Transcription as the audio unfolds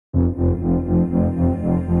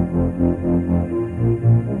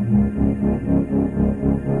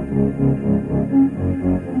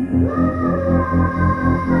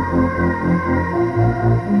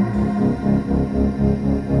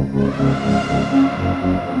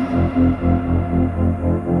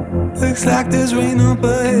Looks like there's rain up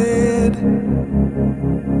ahead,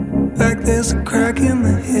 like there's a crack in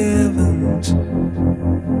the heavens.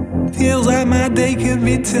 Feels like my day could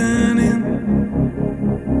be turning,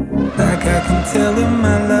 like I can tell that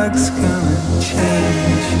my luck's gonna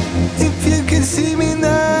change. If you could see me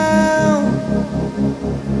now,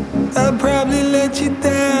 I'd probably let you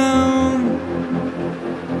down,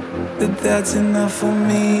 but that's enough for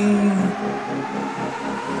me.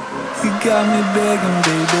 You got me begging,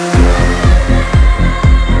 baby.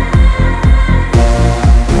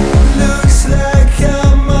 Looks like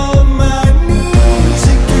I'm on my knees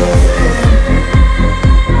again.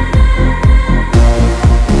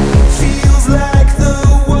 Feels like the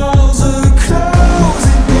walls are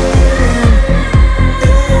closing in.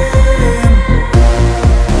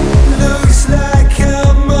 Looks like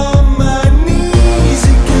I'm on my knees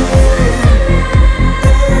again.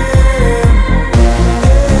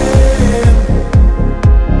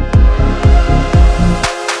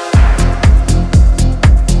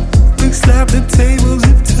 Looks like the tables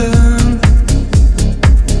have turned,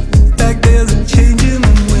 like there's a change in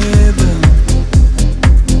the weather.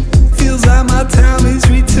 Feels like my time is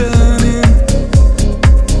returning,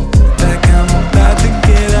 like I'm about to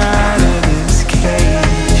get out of this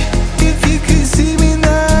cage. If you could see me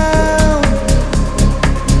now,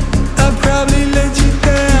 I'd probably let you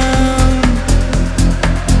down,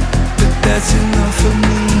 but that's enough for me.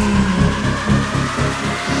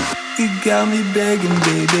 You got me begging,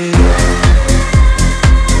 baby.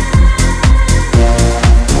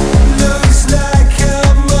 Looks like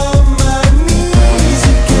I'm on my knees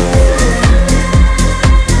again.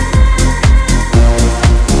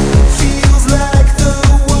 Feels like the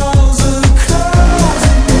walls are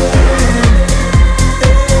closing in.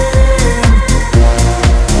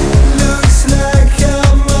 Looks like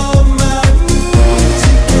I'm on my knees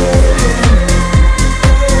again.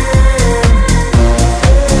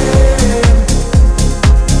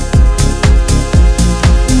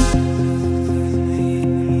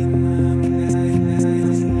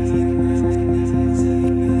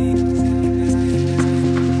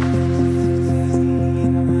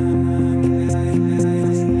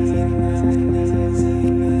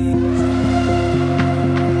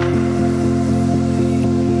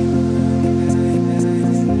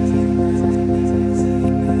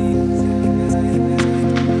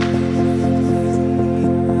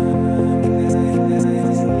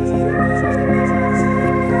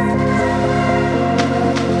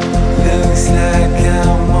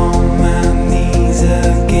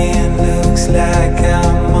 Looks like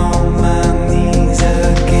I'm on my knees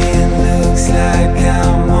again. Looks like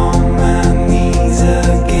I'm on my knees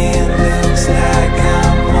again. Looks like I'm on my knees again. Looks like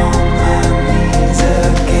I'm on my knees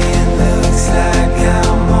again. Looks like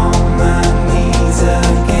I'm on my knees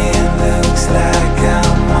again. Looks like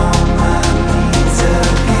I'm on my knees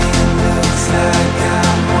again. Looks like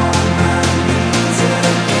I'm on my knees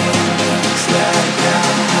again. Looks like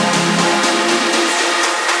I'm on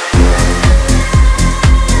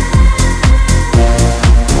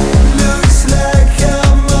Looks like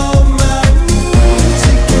I'm on my knees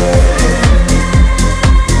again.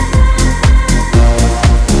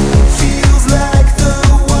 Feels like the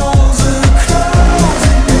walls are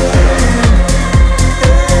closing in.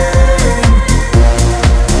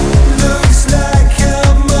 Looks like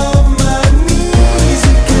I'm on my knees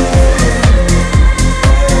again. Looks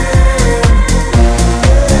like I'm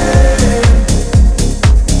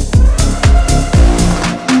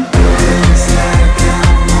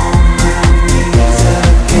on my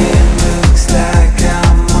knees again. Looks like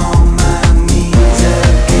I'm on my knees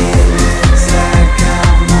again. Looks like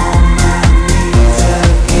I'm on my knees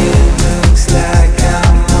again. Looks like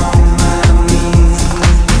I'm on my knees.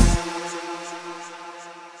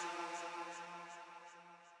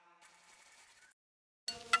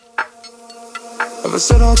 Have I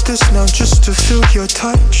said all this now just to feel your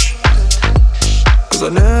touch? Cause I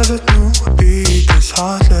never knew I'd be this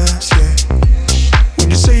heartless, yeah. When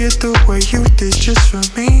you say it the way you did just for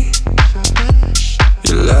me,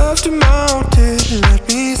 you left him out, didn't let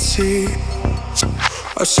me see.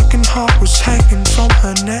 A second heart was hanging from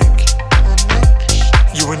her neck.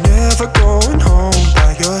 You were never going home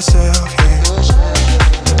by yourself, yeah.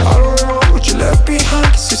 I don't know what you left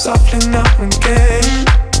behind, say softly now and again.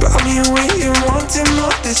 But I'm here waiting, wanting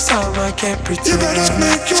more this time, I can't pretend. You better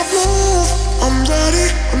make your move, I'm ready,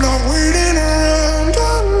 I'm not waiting around, I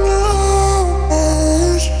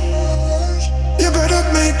know. You better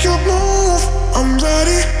make your move, I'm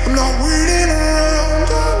ready, I'm not waiting around,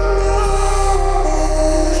 I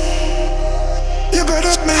know. You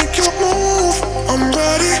better make your move, I'm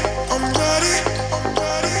ready, I'm ready.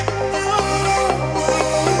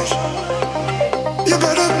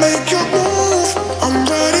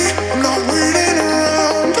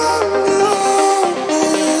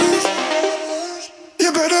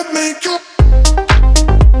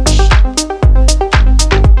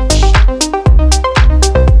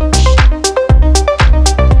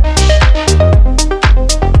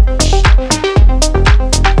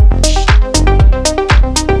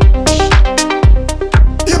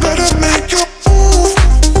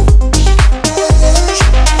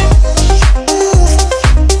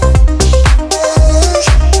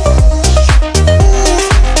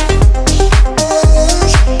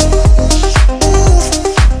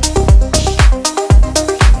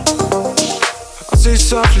 say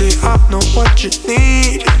softly, I know what you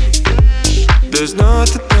need. There's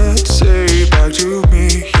nothing left to say back to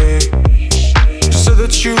me, yeah. You said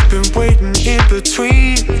that you've been waiting in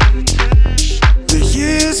between the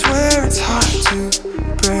years where it's hard to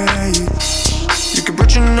breathe. You keep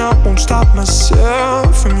reaching out, won't stop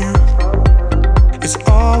myself from you. It's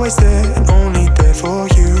always there and only there for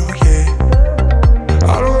you, yeah.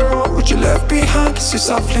 I don't know what you left behind, 'cause you're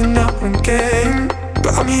softly now in game.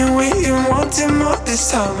 But I'm here waiting, wanting more this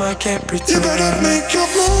time, I can't pretend. You better make your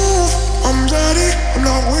move, I'm ready, I'm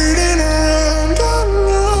not waiting around, I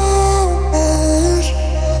know.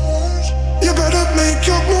 You better make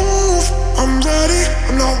your move, I'm ready,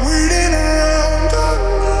 I'm not waiting around, I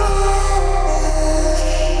know.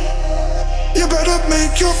 You better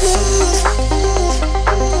make your move.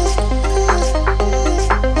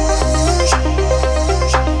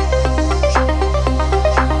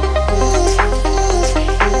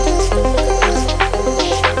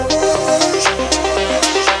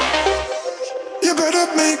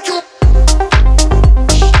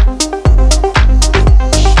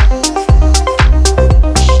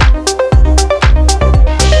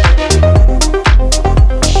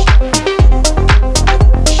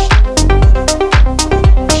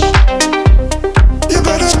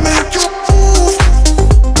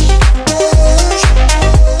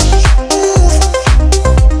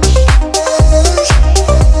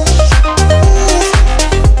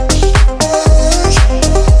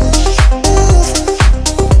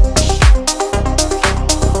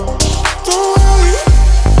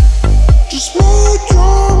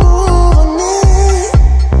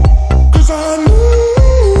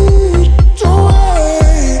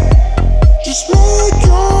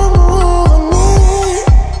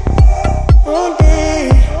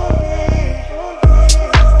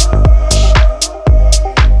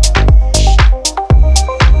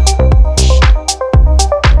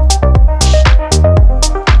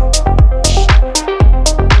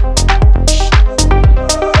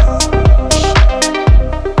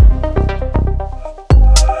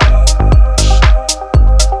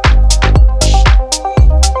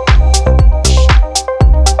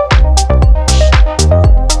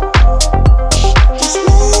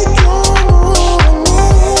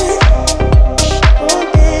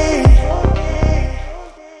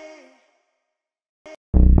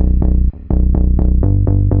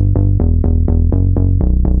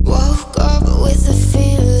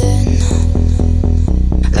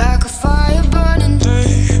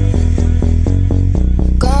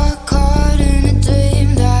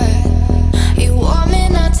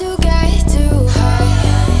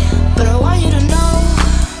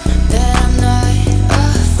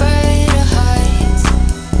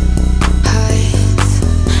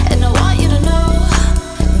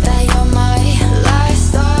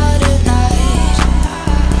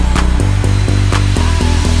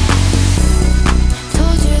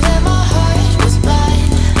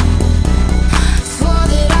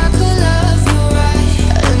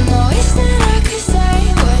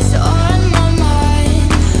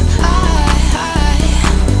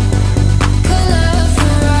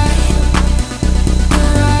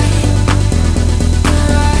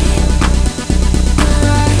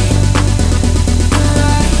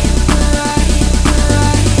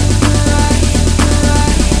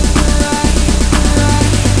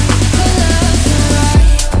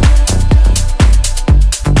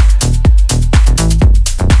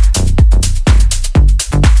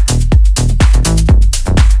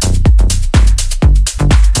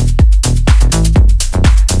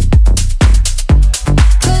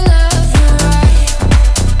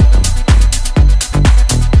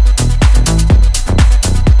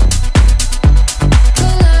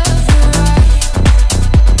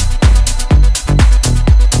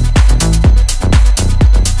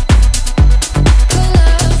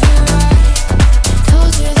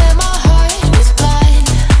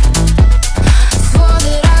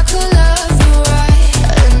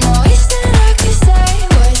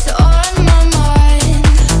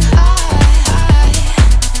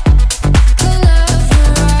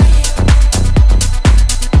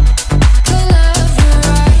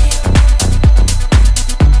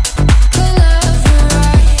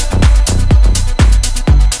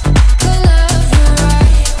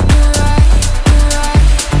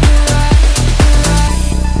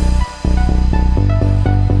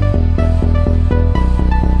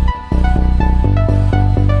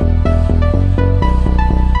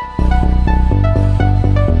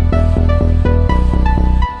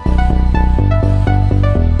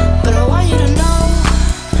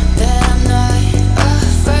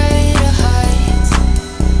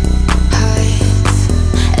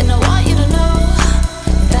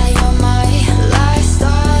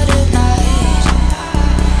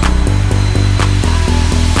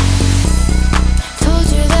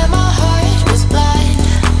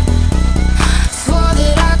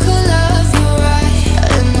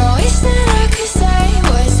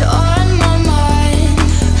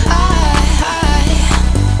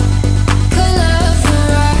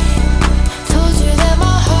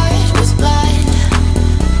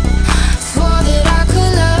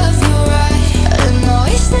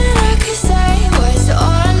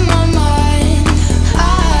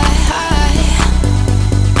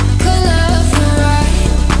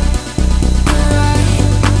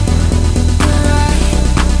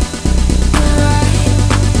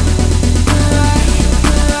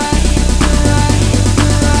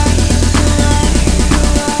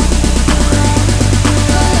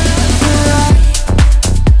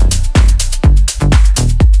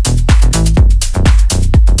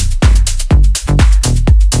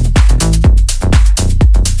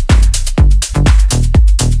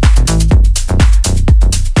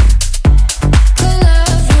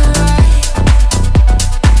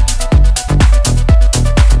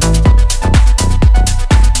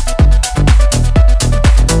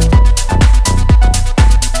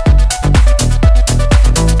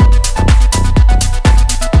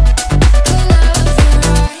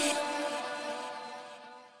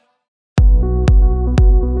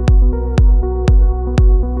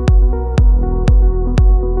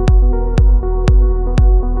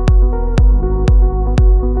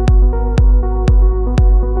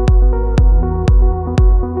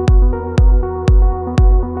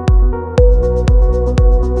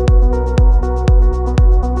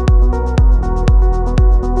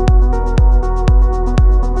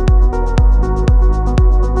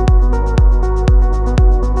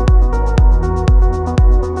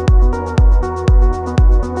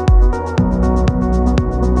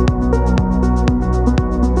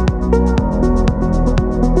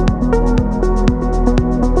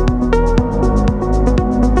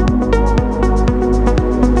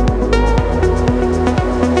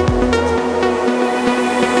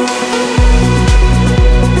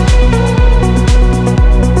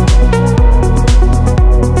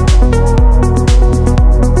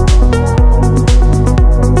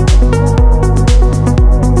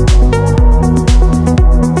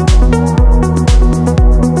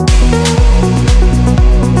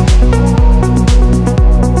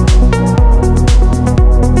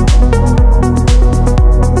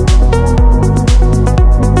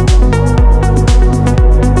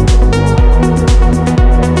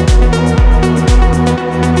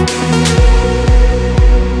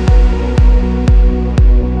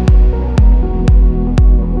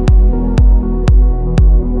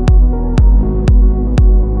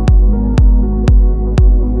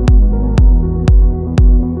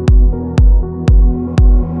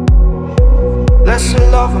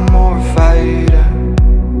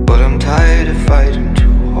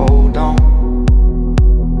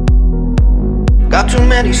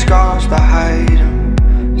 scars to hide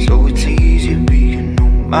them, so it's easier being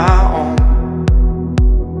on my own.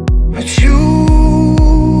 But you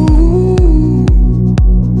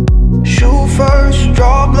shoot first,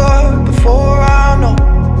 draw blood before I know.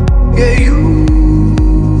 Yeah, you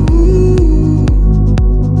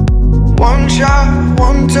one shot,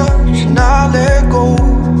 one touch, and I let go.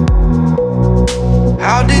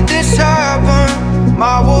 How did this happen?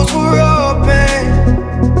 My walls were up and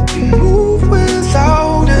you moved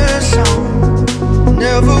without a sound.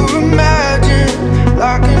 Never imagined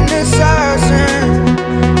like an assassin.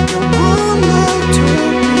 No one looked to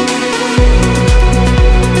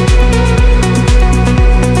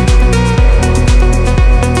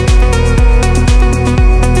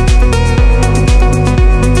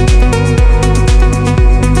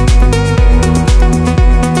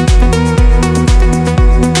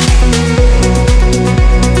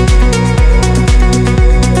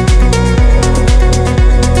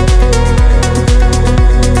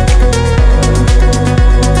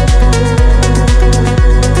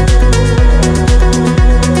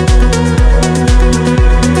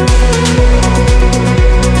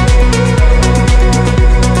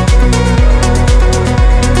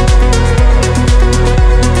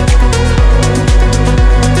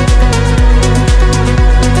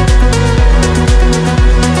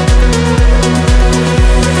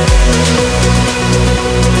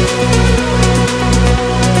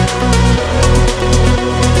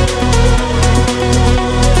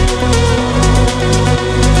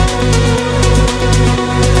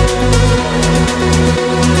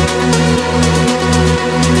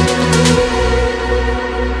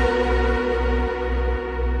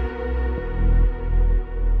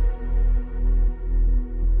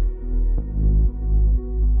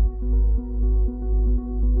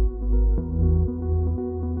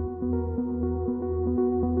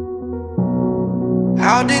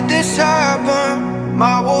how did this happen?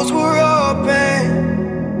 My walls were up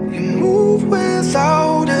and you moved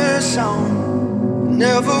without a sound.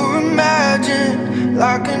 Never imagined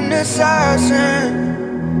like an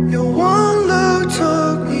assassin. Your one look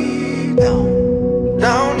took me down.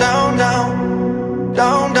 Down, down, down.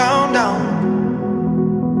 Down, down, down.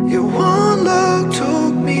 Your one look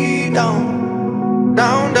took me down.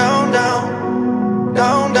 Down, down, down.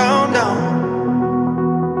 Down, down, down.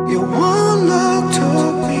 Your one look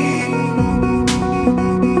took me.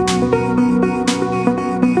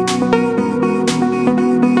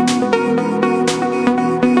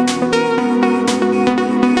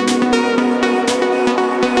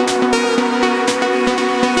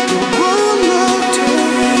 Your one look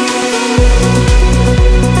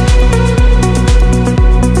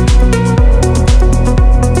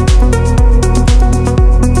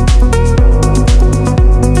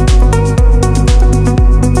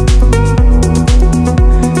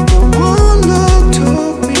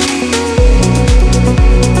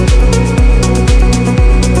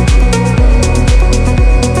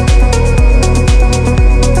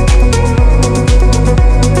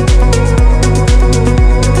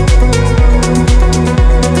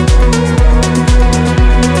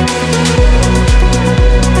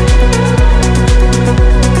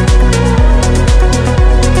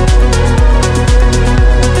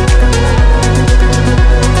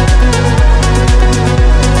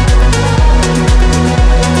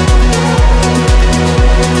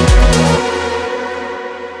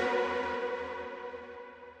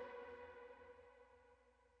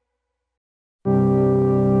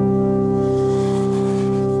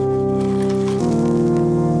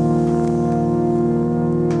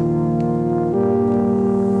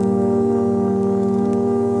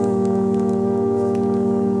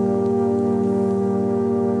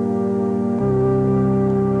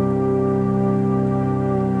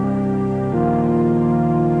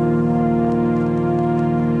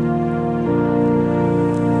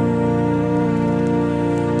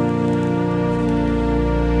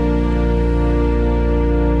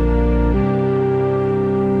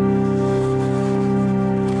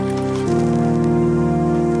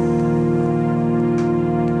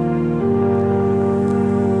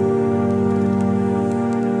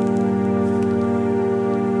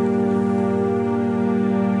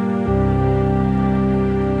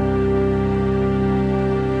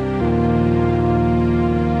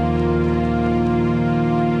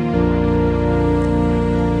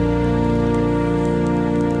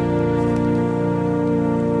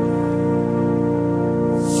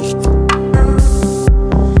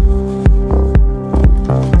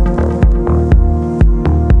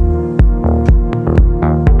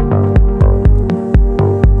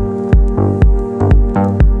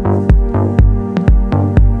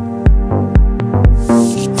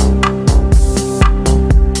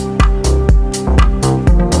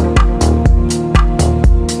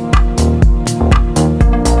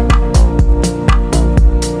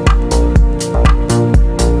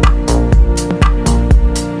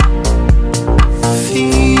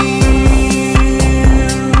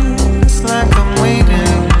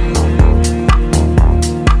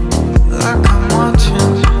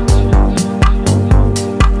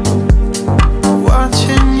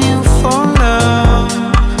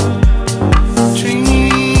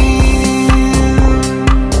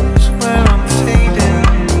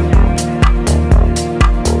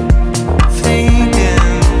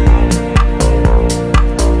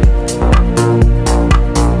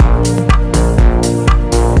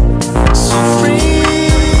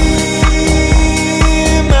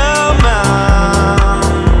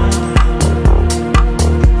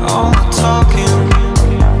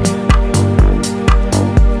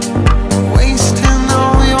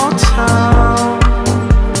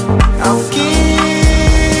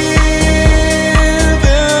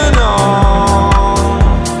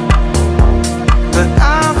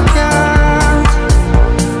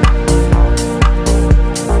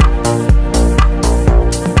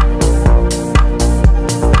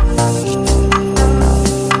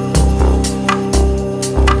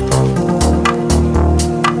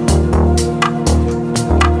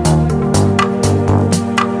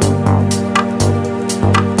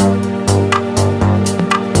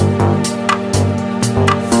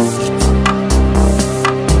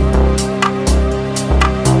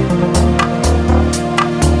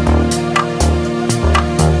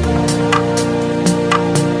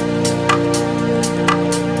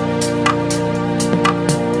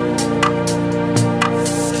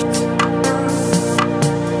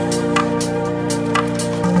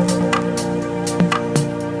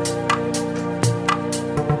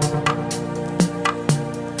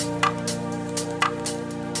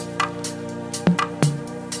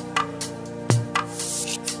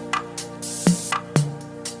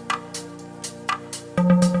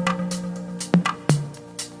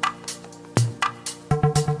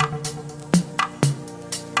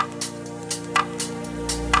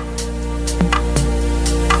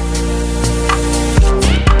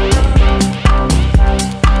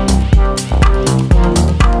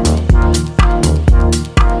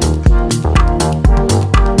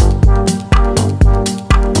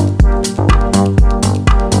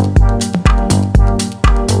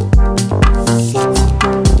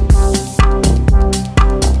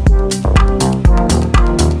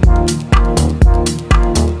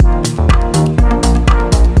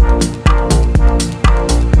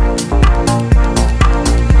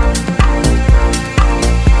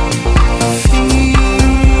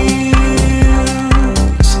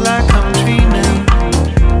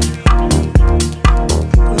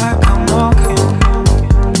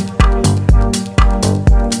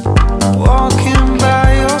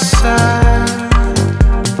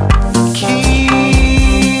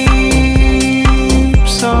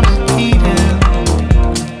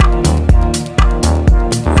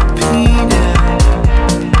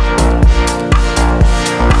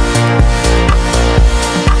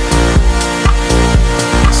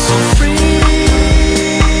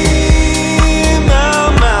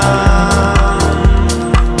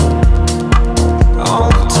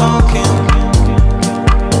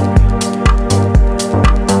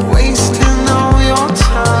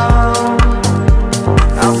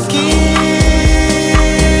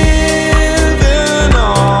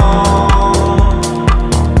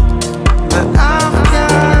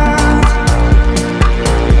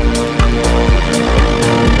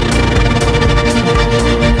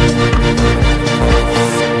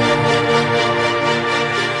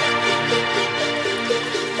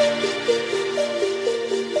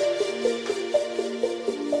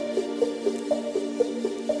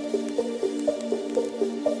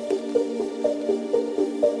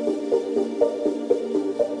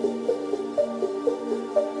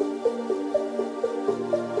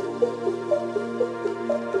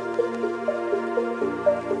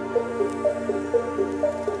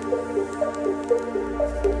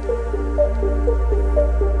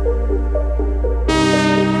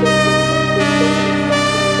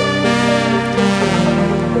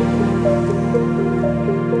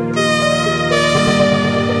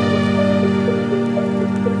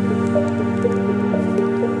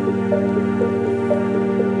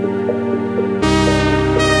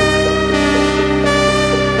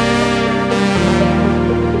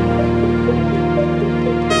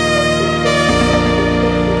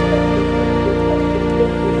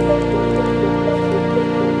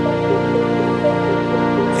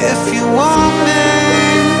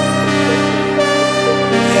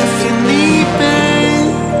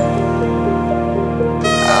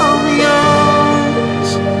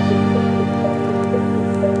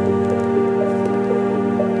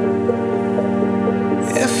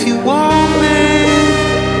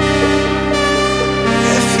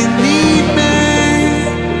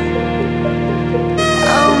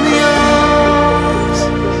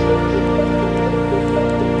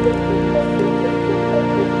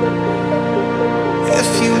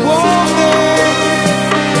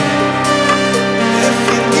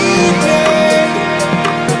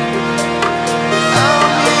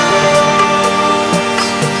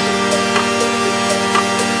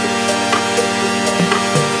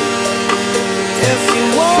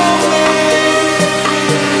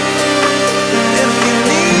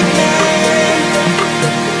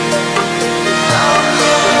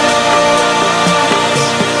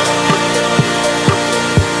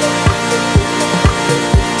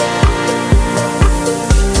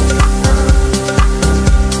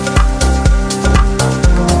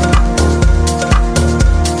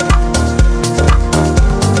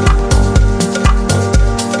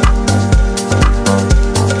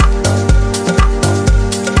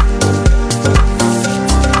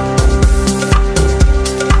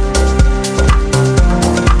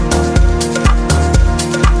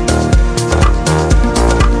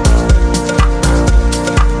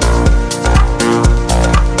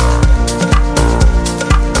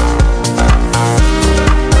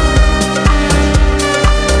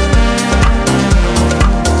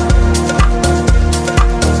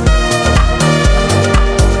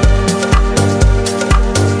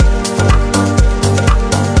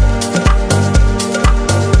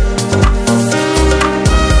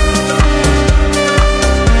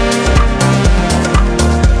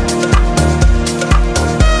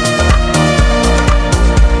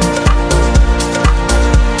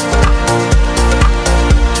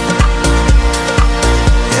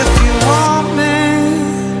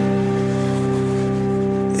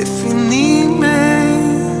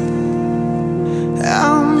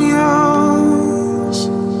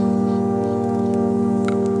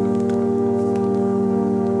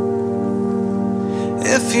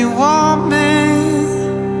If you want me,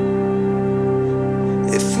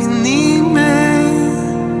 if you need me,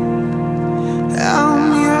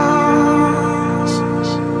 I'm yours.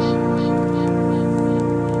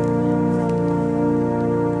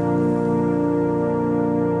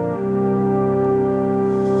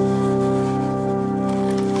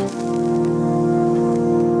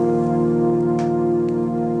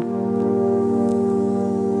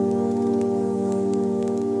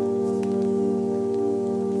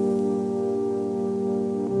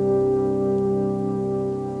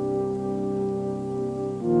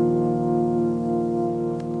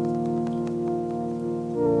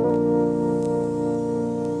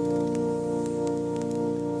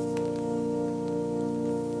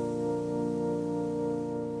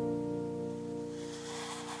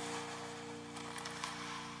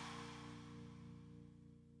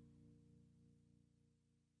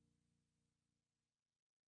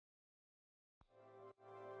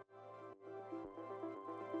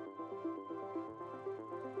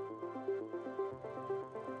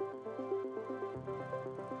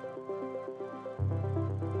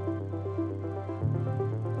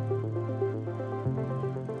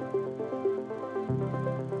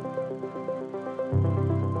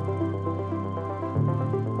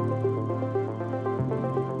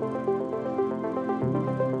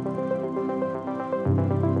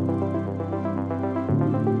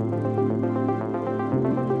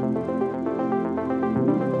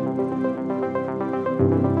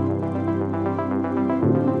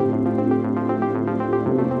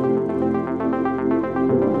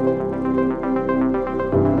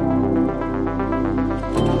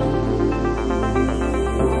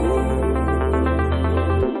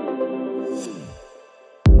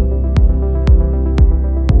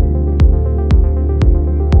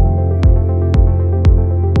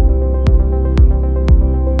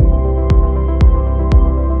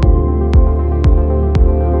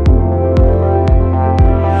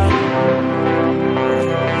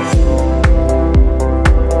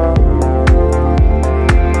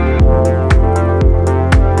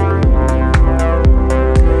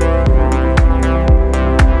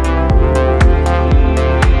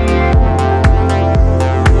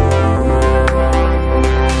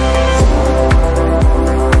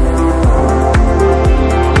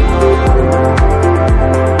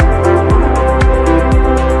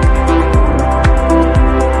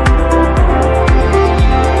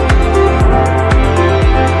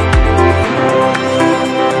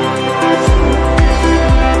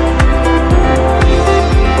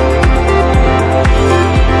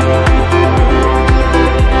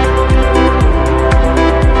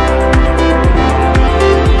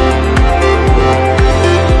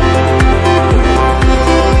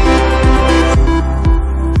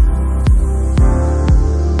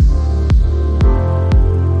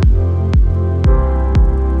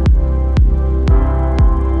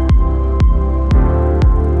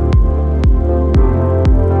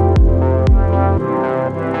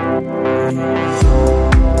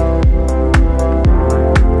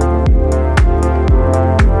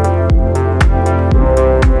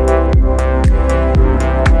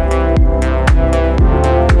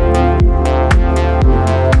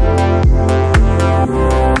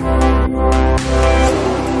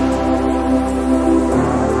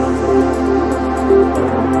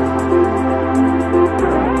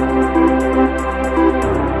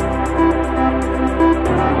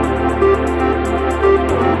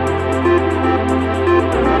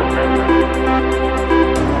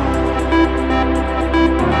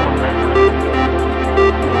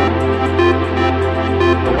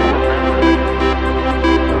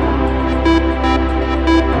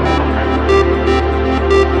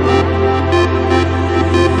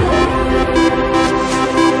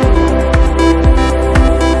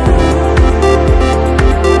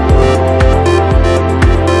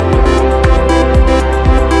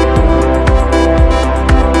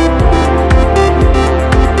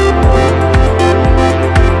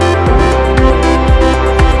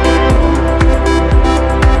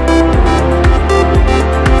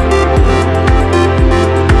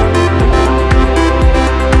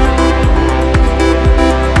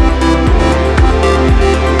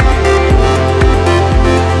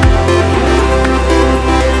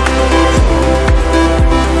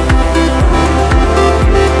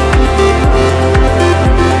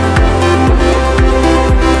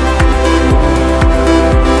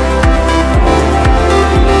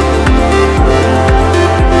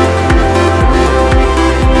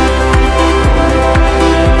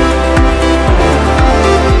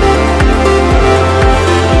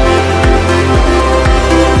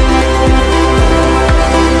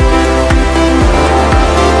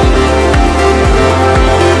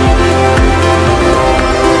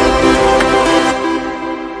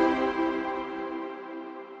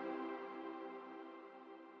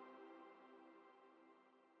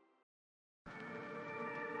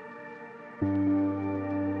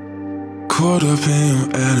 Caught up in your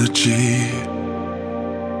energy,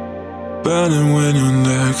 burning when you're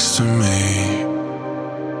next to me.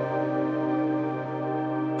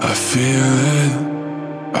 I feel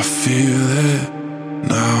it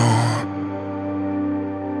now.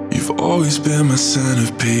 You've always been my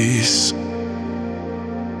centerpiece,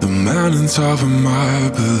 the man on top of my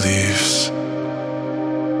beliefs.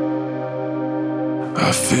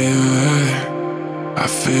 I feel it, I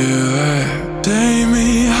feel it. Take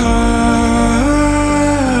me higher,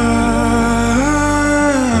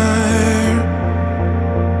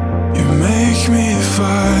 you make me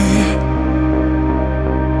fight.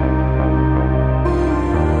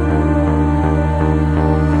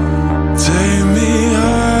 Take me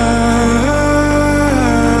higher,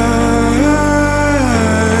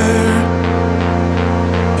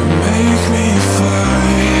 you make me fly.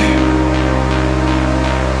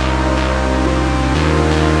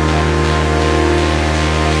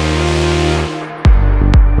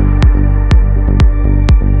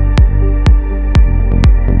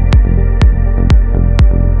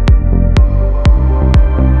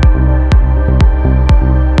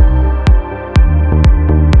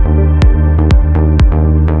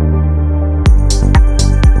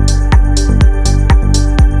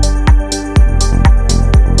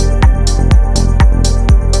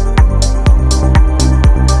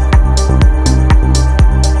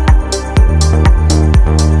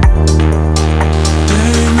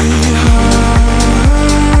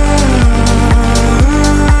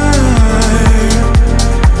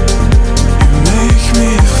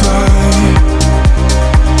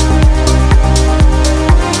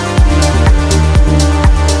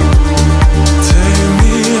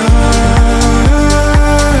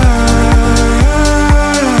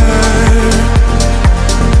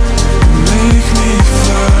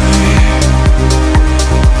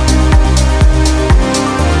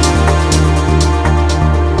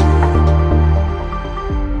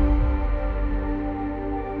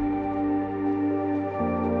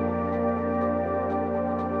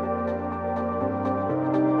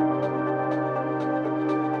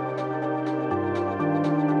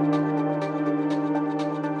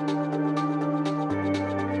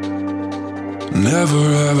 Never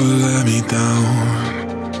ever let me down.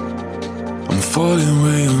 I'm falling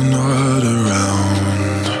when you're not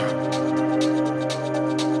around.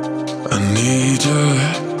 I need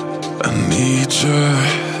you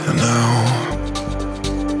now.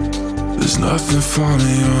 There's nothing for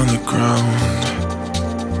me on the ground,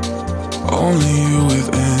 only you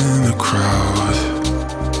within the crowd.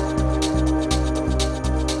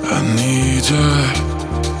 I need you,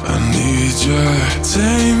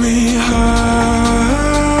 take me higher,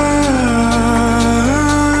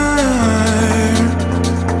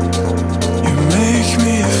 you make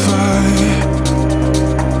me fight.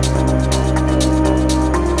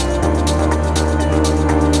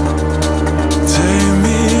 Take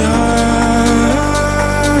me higher,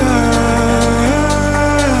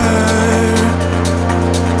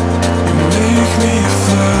 you make me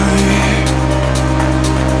fly.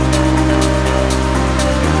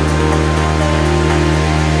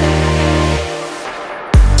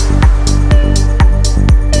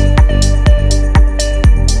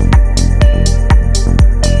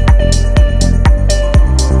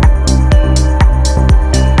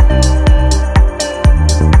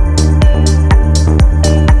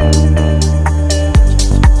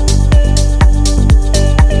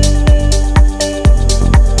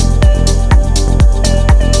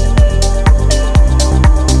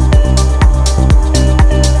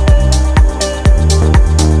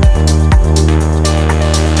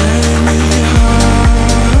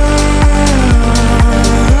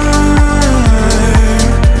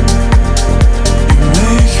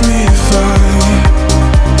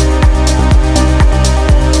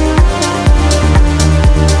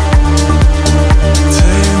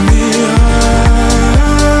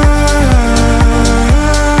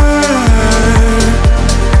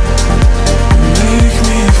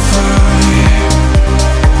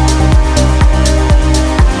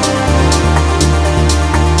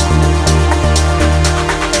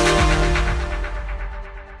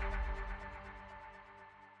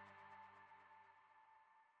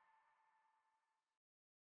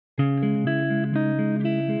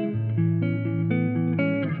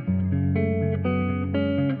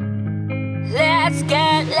 Let's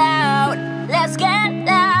get loud, let's get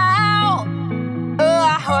loud. Oh,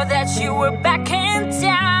 I heard that you were back in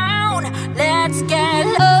town. Let's get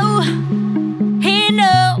low. He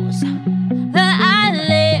knows that I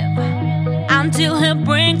live until he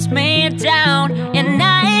brings me down. And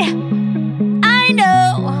I know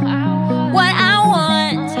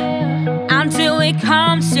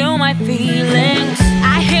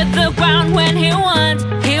hit the ground when he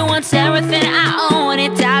wants everything I own. He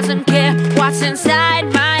doesn't care what's inside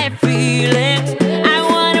my feelings. I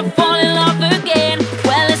wanna fall in love again.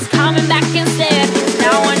 Well, it's coming back instead.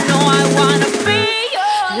 Now I know I wanna be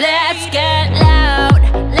yours. Let's get loud,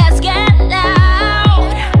 let's get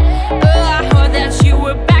loud. Oh, I heard that you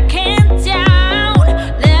were backing down.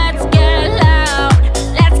 Let's get loud,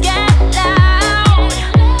 let's get loud.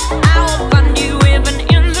 I will find you even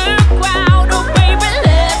in the crowd. Oh baby,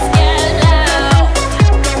 let's get loud.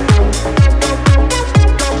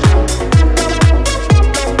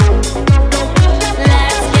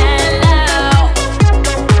 Let's get loud.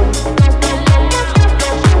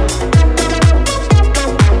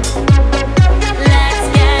 Let's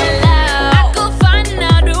get loud. I could find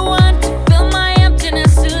another one to fill my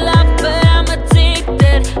emptiness to love, but I'm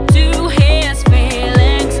addicted to his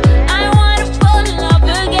feelings. I wanna fall in love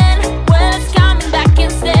again. Well, it's coming back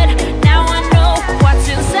instead. Now I know what's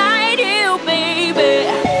inside you, baby.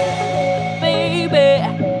 Baby,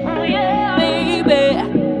 baby.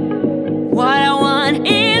 What I want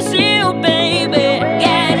is you, baby.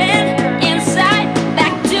 Getting inside,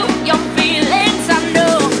 back to your feelings. I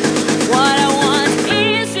know what I want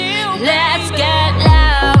is you. Let's get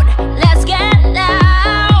loud, let's get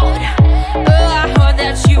loud. Oh, I heard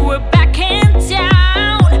that you were backing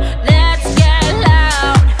down. Let's get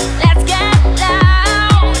loud, let's get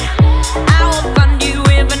loud. I will find you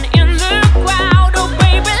even in the crowd. Oh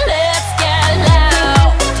baby, let's get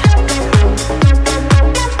loud.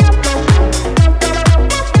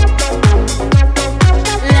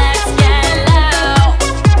 Let's get loud.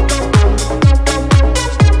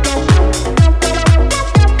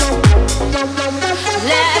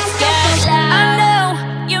 Let's get loud. I know,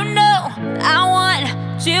 you know, I want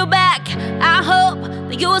you back. I hope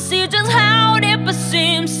that you will see just how deep it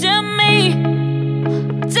seems to me.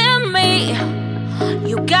 To me,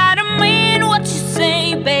 you gotta mean what you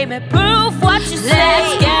say, baby. Prove what you say.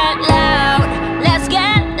 Let's get loud. Let's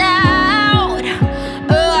get loud.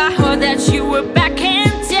 Oh, I heard that you were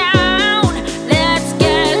backing down. Let's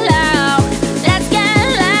get loud. Let's get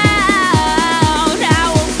loud. I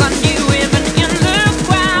will find you even in the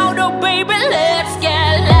crowd. Oh, baby, let's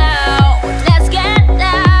get loud. Let's get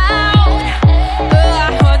loud. Oh, I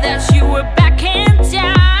heard that you were backing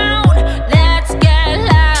down. Let's get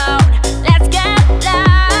loud. Let's get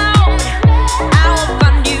loud. I will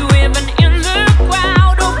find you even in the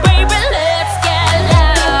crowd. Oh, baby, let's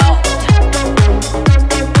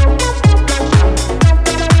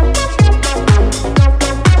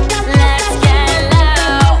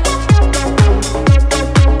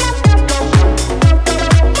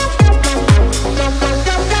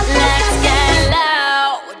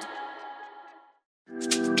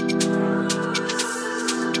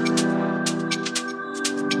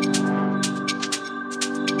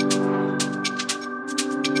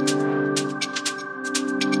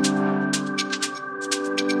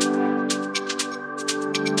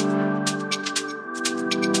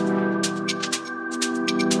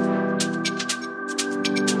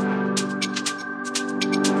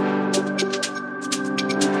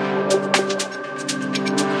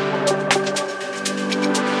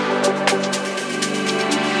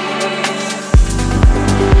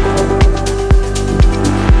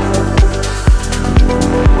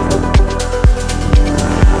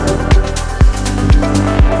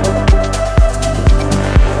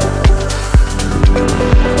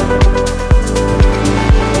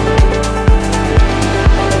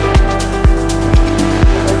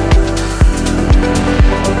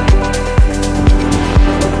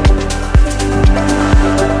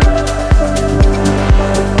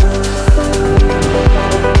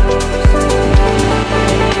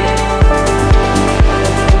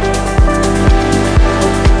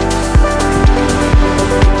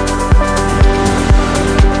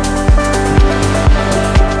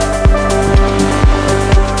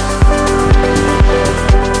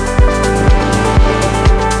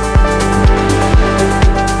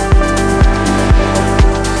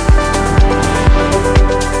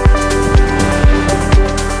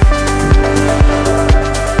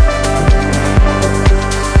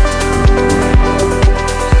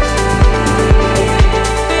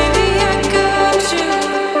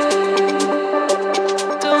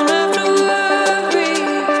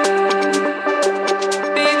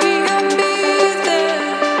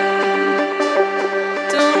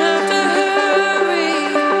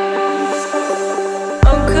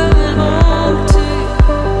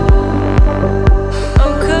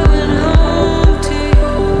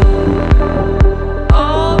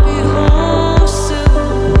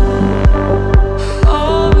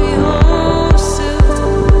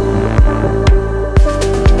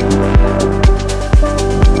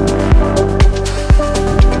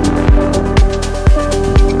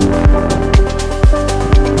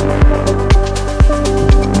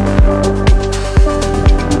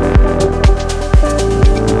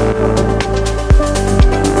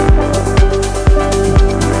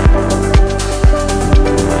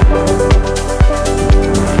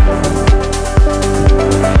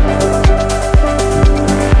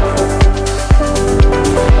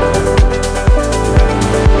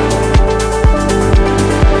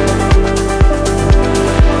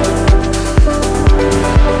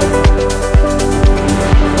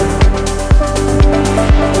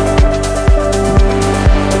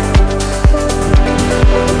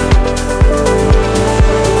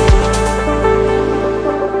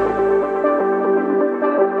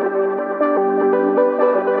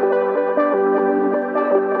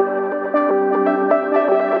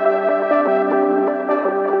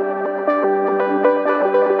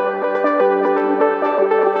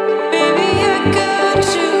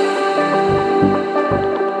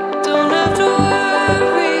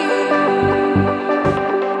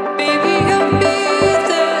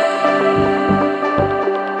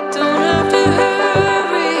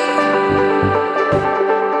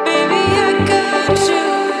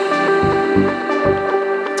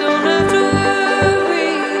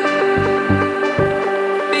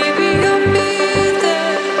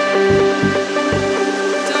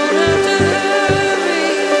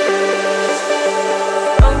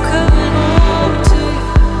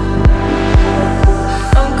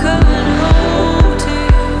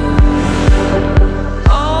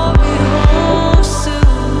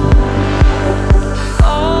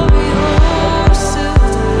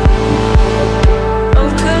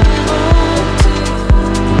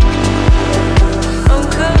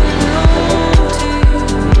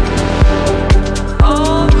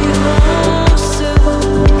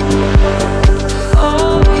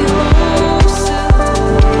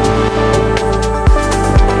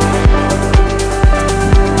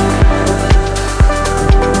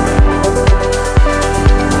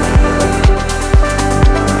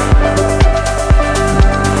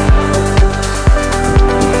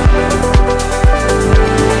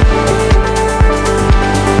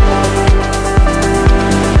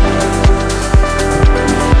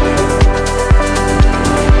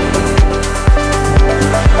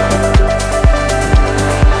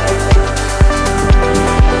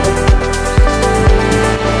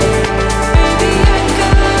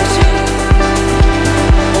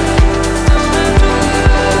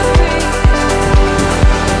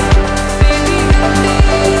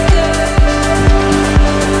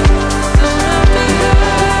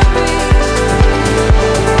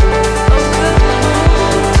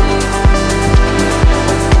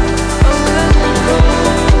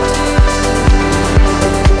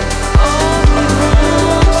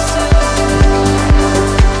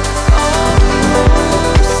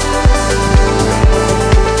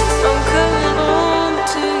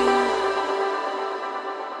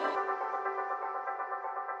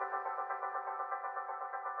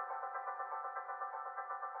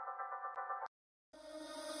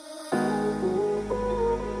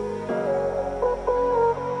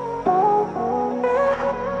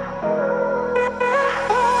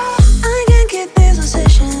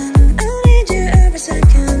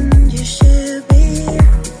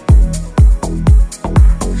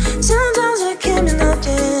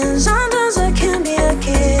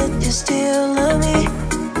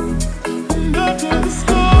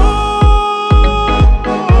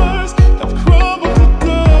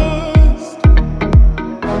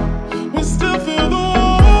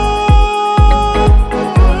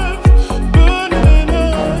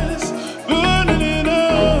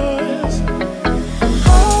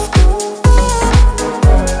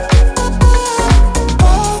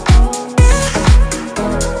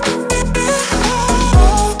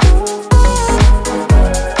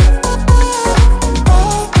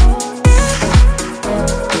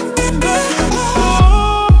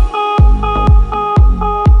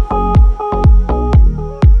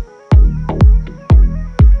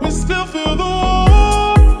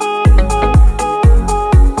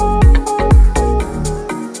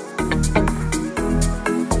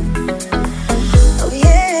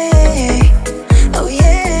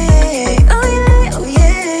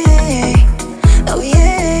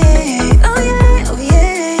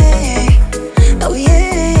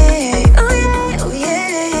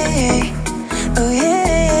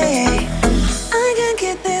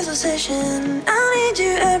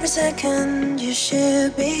second, you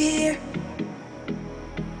should be here.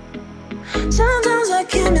 Sometimes I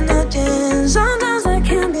can't be nothing, sometimes I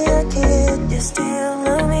can't be a kid. You still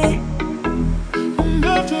love me. And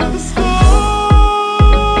after the stars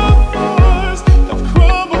have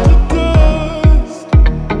crumbled to dust,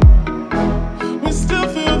 we still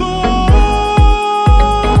feel the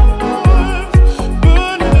warmth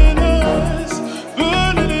burning in us,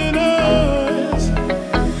 burning in us.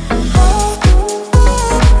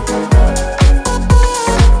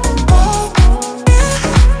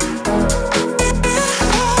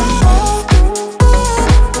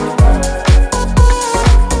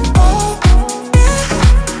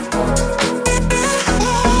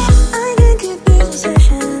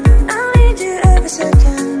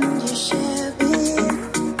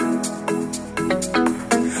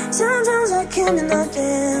 Sometimes I can't be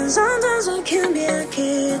nothing, sometimes I can't be a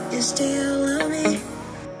kid. You still love me.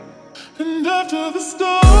 And after the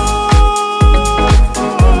stars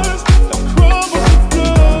have crumbled to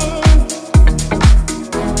dust,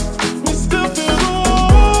 we still feel the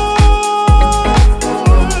warmth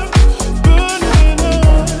burning in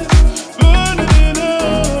us, burning in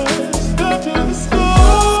us. After the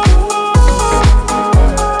stars,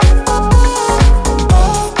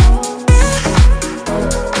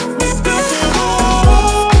 we still feel the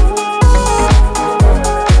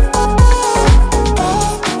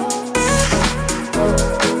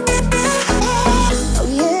oh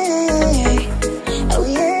yeah, oh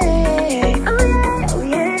yeah, oh yeah, oh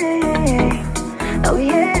yeah, oh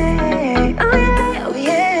yeah, oh yeah, oh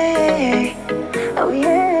yeah, oh yeah, oh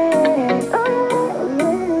yeah.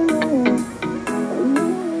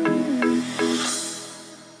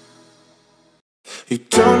 You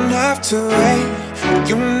don't have to wait,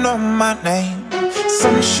 you know my name.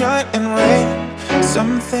 Sunshine and rain,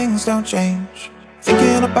 some things don't change.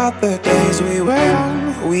 Thinking about the days we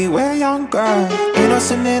were young, girl.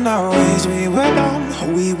 Innocent in our ways, we were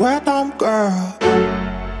dumb, girl.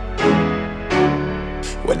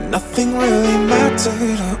 When nothing really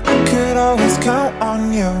mattered, I could always count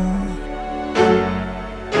on you.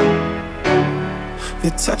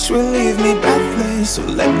 Your touch will leave me breathless, so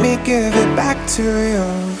let me give it back to you.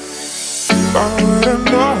 If I would've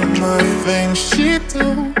known my things she'd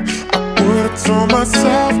do, I would've told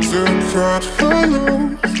myself to cut her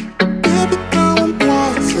loose. But baby, now I'm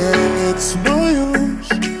wise, yeah, it's no use.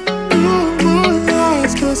 You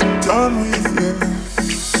realize, 'cause I'm done with you.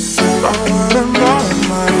 If I would've known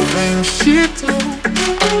my things she'd do,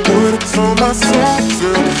 I would've told myself to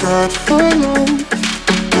cut her loose.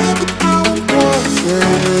 But baby, now I'm wise,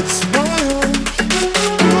 yeah, it's no use.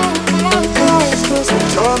 You realize, 'cause I'm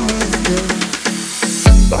done with you.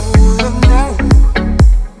 I would've known,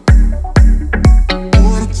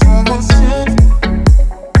 would've told myself.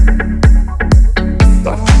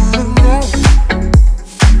 I would've known, 'cause I'm done with you.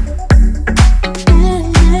 I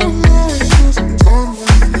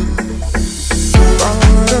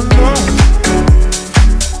would've known,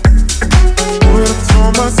 would've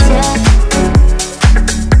told myself.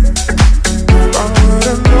 I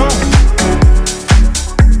would've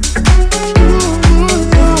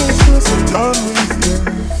known, 'cause I'm done with you.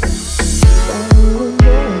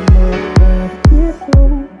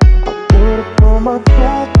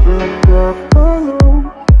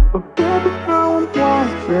 But baby, now I'm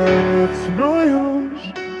blind, yeah, it's no use.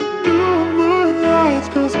 You realize,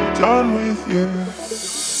 'cause I'm done with you.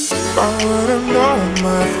 If I would've known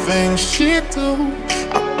my things she'd do,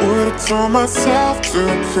 I would've told myself to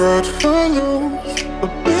cut her loose.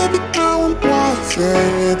 But baby, now I'm blind,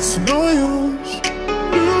 yeah, it's no use.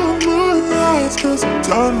 You realize, 'cause I'm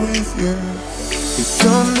done with you. You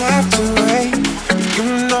don't have to wait, you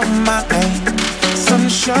know my name.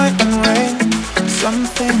 Sunshine and rain, some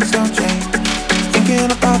things don't change. Thinking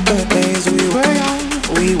about the days we were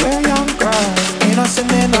young, girl.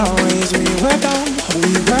 Innocent in our ways, we were dumb,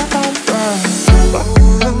 girl. But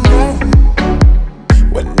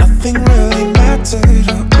when nothing really mattered,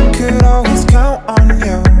 I could always count on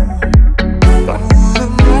you.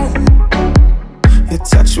 Your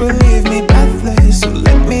touch will leave me breathless, so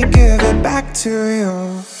let me give it back to you.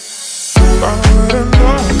 I would've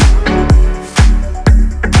known,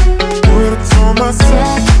 would've told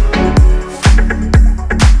myself.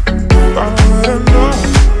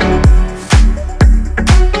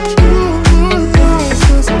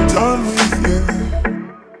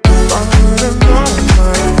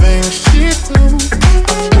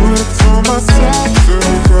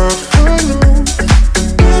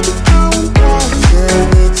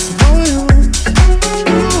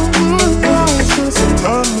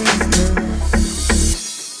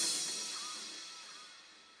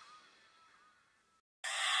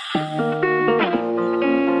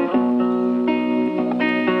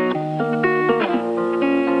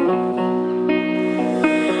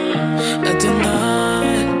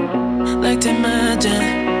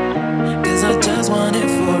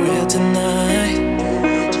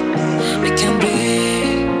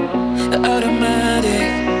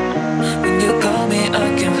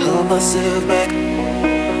 myself back.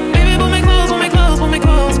 Baby, pull me close, pull me close, pull me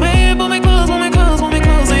close. Baby, pull me close, pull me close, pull me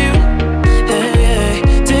close to you. Hey, hey,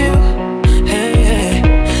 to you. Hey, hey.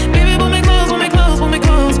 Baby, pull me close, pull me close, pull me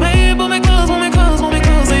close. Baby, pull me close, pull me close, pull me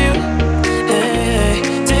close to you. Hey, hey,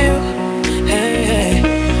 to you. Hey, hey.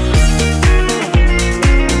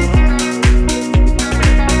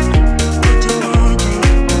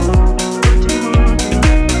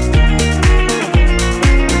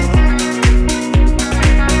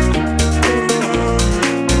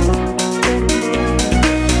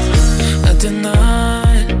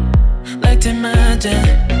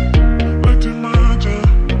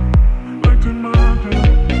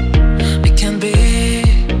 It can be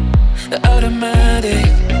the automatic.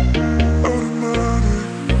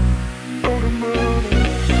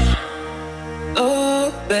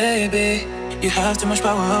 Oh baby, you have too much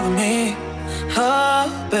power over me. Oh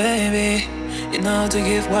baby, you know to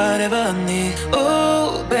give whatever I need.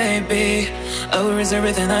 Oh baby, I will risk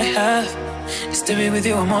everything I have just to be with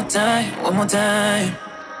you one more time, one more time.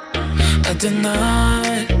 I do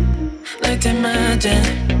not like to imagine,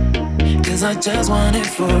 'cause I just want it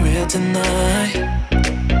for real tonight.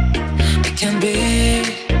 It can be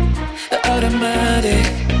the automatic.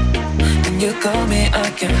 When you call me, I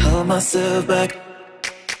can't hold myself back.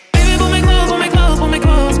 Baby, pull me close, pull me close, pull me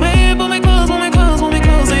close. Baby, pull me close, pull me close, pull me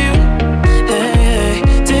close to you. Hey, hey,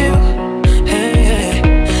 to you. Hey, hey.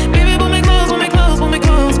 Baby, pull me close, pull me close, pull me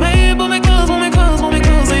close. Baby, pull me close, pull me close, pull me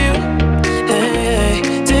close to you. Hey, hey,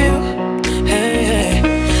 to you. Hey, hey.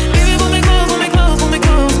 Baby, pull me close, pull me close, pull me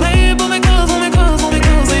close. Baby, pull me close, pull me close, pull me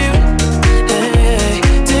close to you. Hey, hey,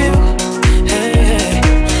 to you. Hey, hey.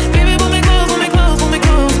 Baby, pull me close, pull me close, pull me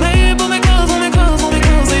close. Baby, pull me close, pull me close, pull me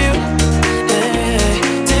close to you. Hey, hey,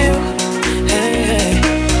 to you. Hey, hey.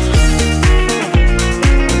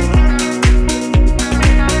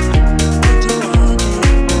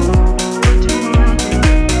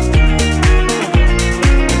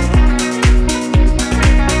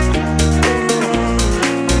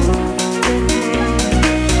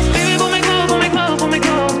 Baby, pull me close, pull me close, pull me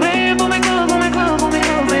close. Baby, pull me close, pull me close, pull me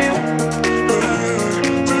close to you.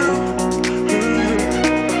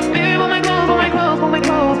 Baby, pull me close, pull me close, pull me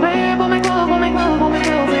close. Baby, pull me close, pull me close, pull me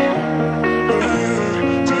close to you.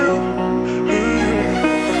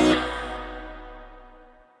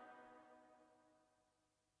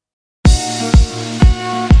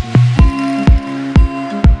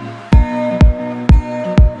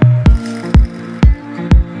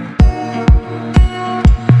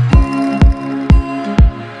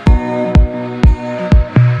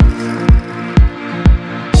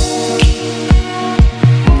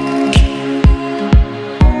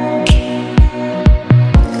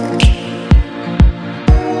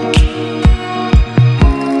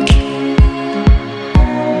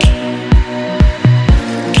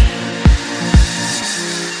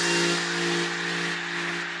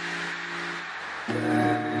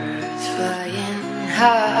 Birds flying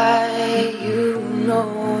high, you know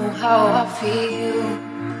how I feel.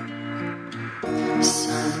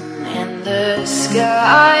 Sun in the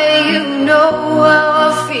sky, you know how I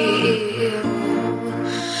feel.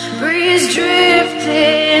 Breeze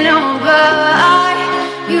drifting on by,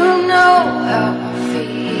 you know how I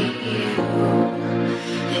feel.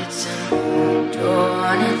 It's a new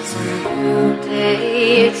dawn, it's a new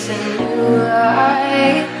day, it's a new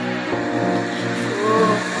life.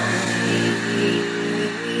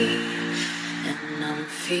 And I'm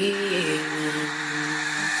feeling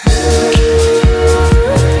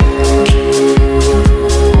river running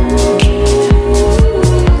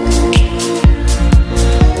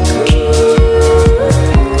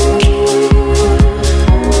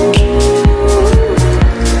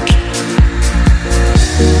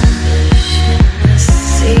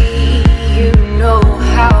free, you know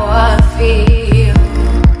how I feel.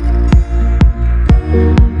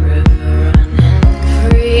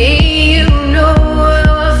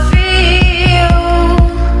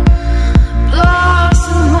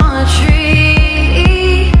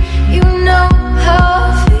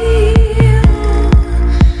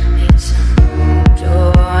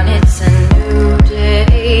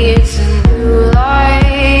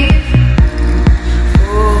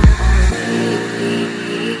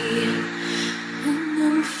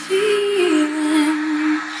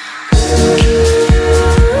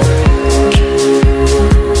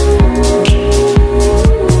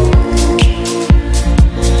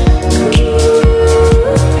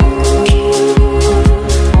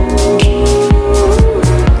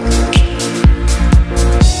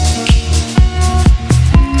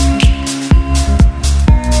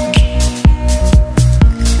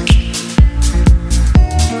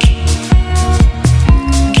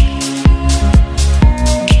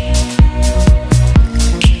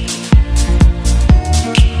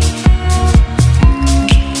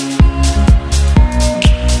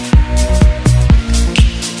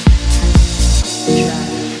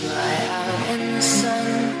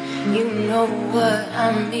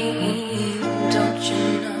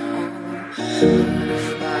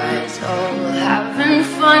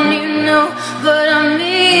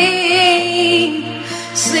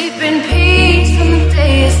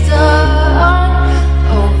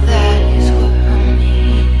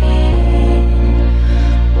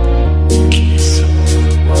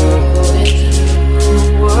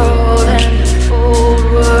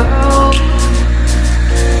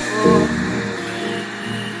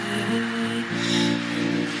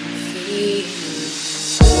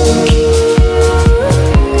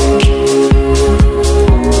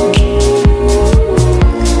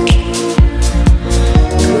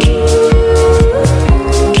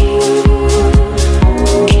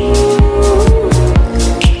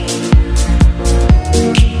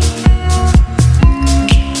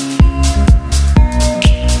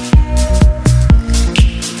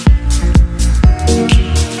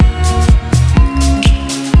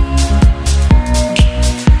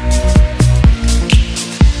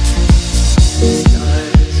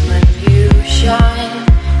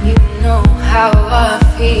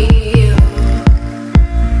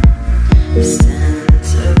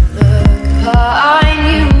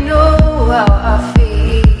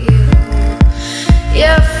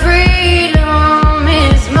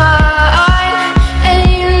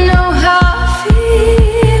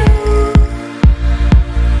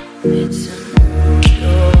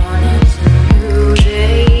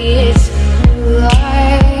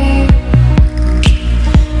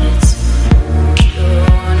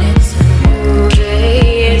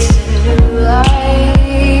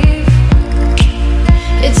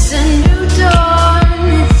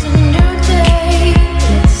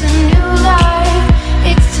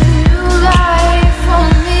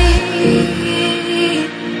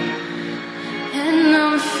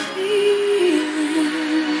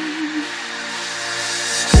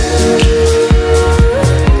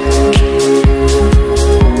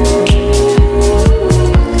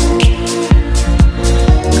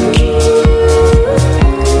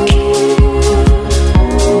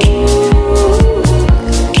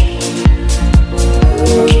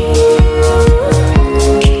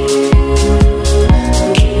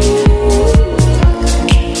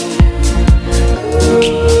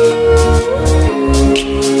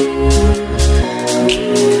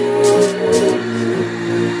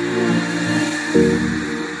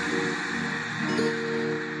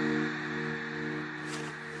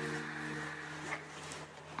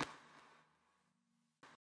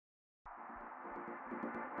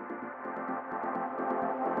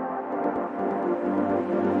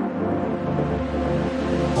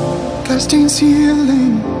 Glass-stained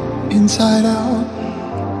ceiling, inside out.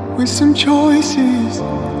 With some choices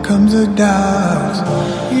comes a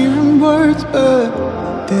doubt. Hearing words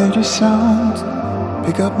but they're just sounds.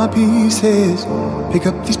 Pick up my pieces, pick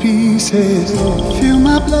up these pieces. Feel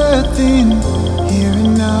my blood thin, here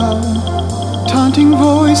and now. Taunting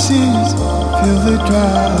voices, fill the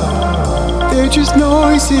drought. They're just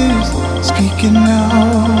noises, speaking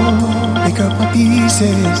now. Pick up my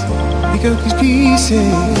pieces, pick up these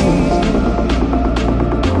pieces.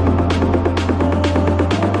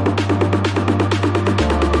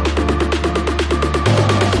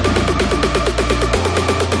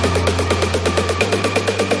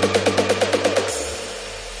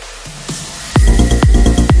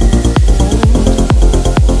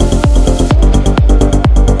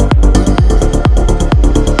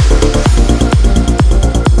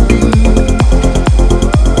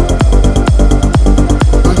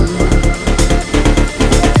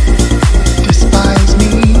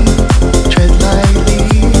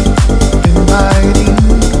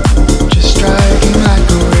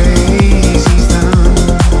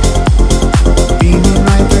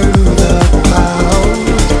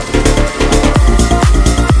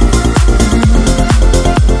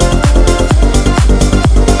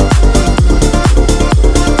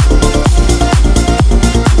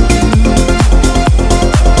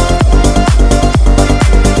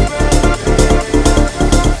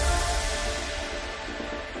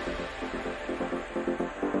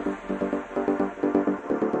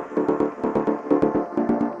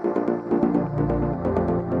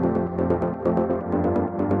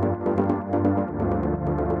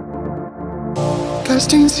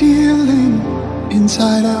 Glass-stained ceiling,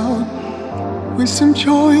 inside out. With some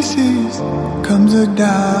choices comes a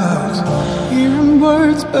doubt. Hearing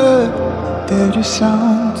words but they're just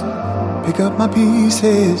sounds. Pick up my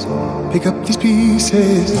pieces, pick up these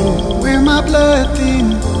pieces. Wear my blood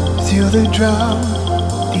thin, seal the drought.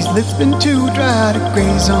 These lips been too dry to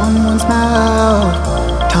graze on one's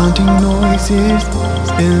mouth. Taunting noises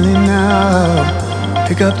spilling out.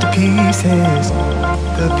 Pick up the pieces,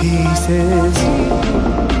 the pieces.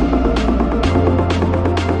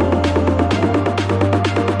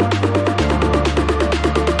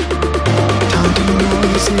 Taunting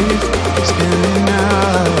noises spilling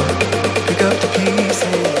out. Pick up the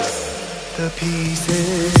pieces, the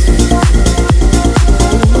pieces.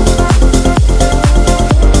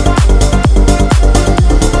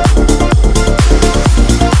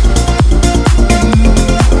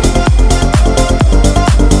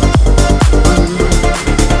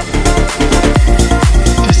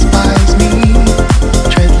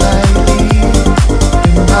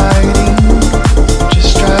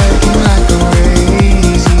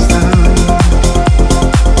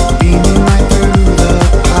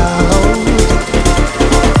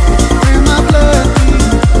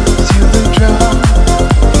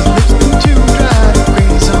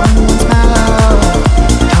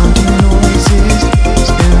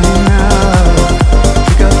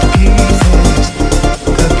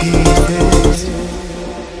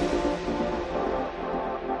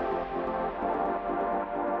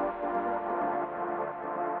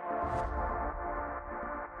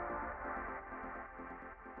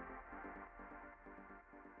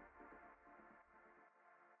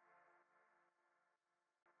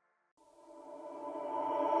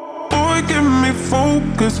 Give me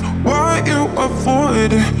focus, why you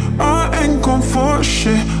avoid it? I ain't gon' force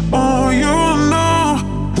shit on you, know.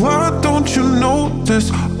 Why don't you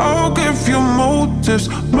notice? I'll give you motives.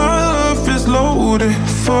 My love is loaded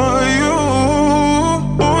for you.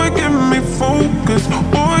 Boy, give me focus.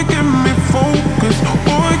 Boy, give me focus.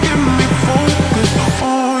 Boy, give me focus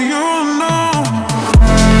on you, know.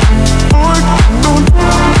 Boy, don't.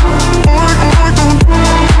 Boy, don't.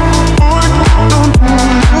 Boy, don't.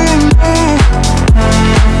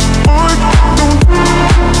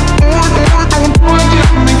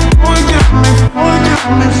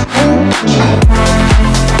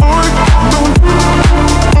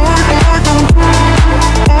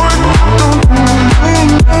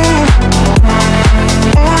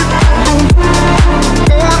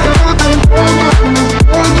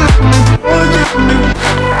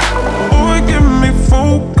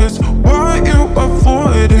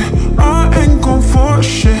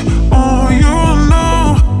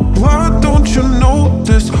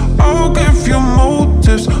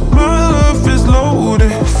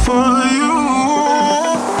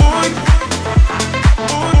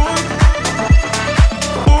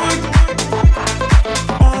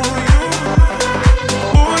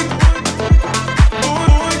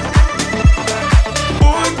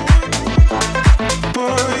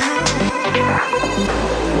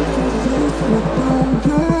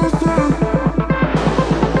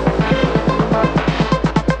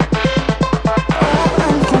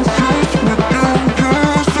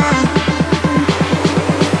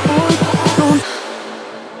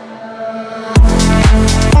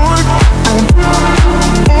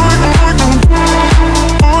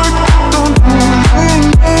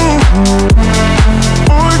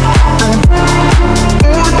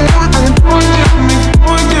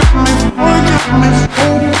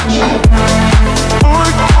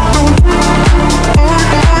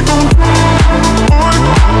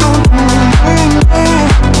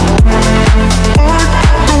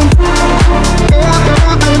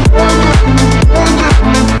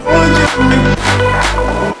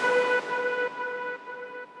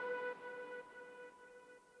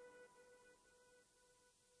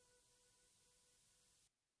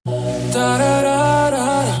 I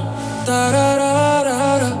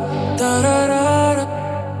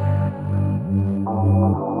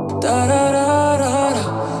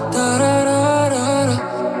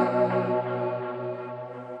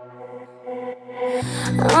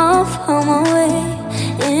found my way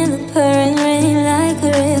in the pouring rain like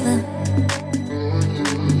a river.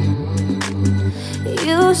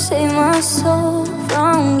 You saved my soul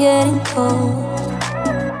from getting cold.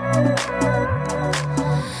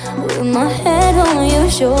 With my head on your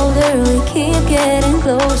shoulder, we keep getting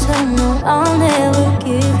closer. No, I'll never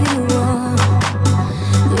give you up.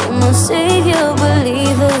 You're my savior,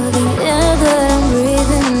 believer, the air that I'm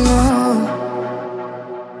breathing now.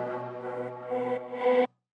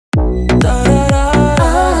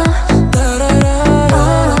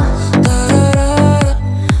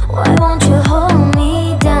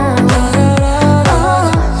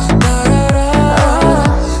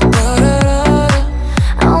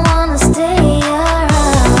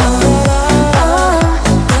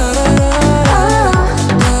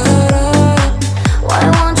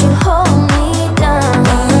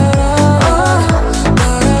 Oh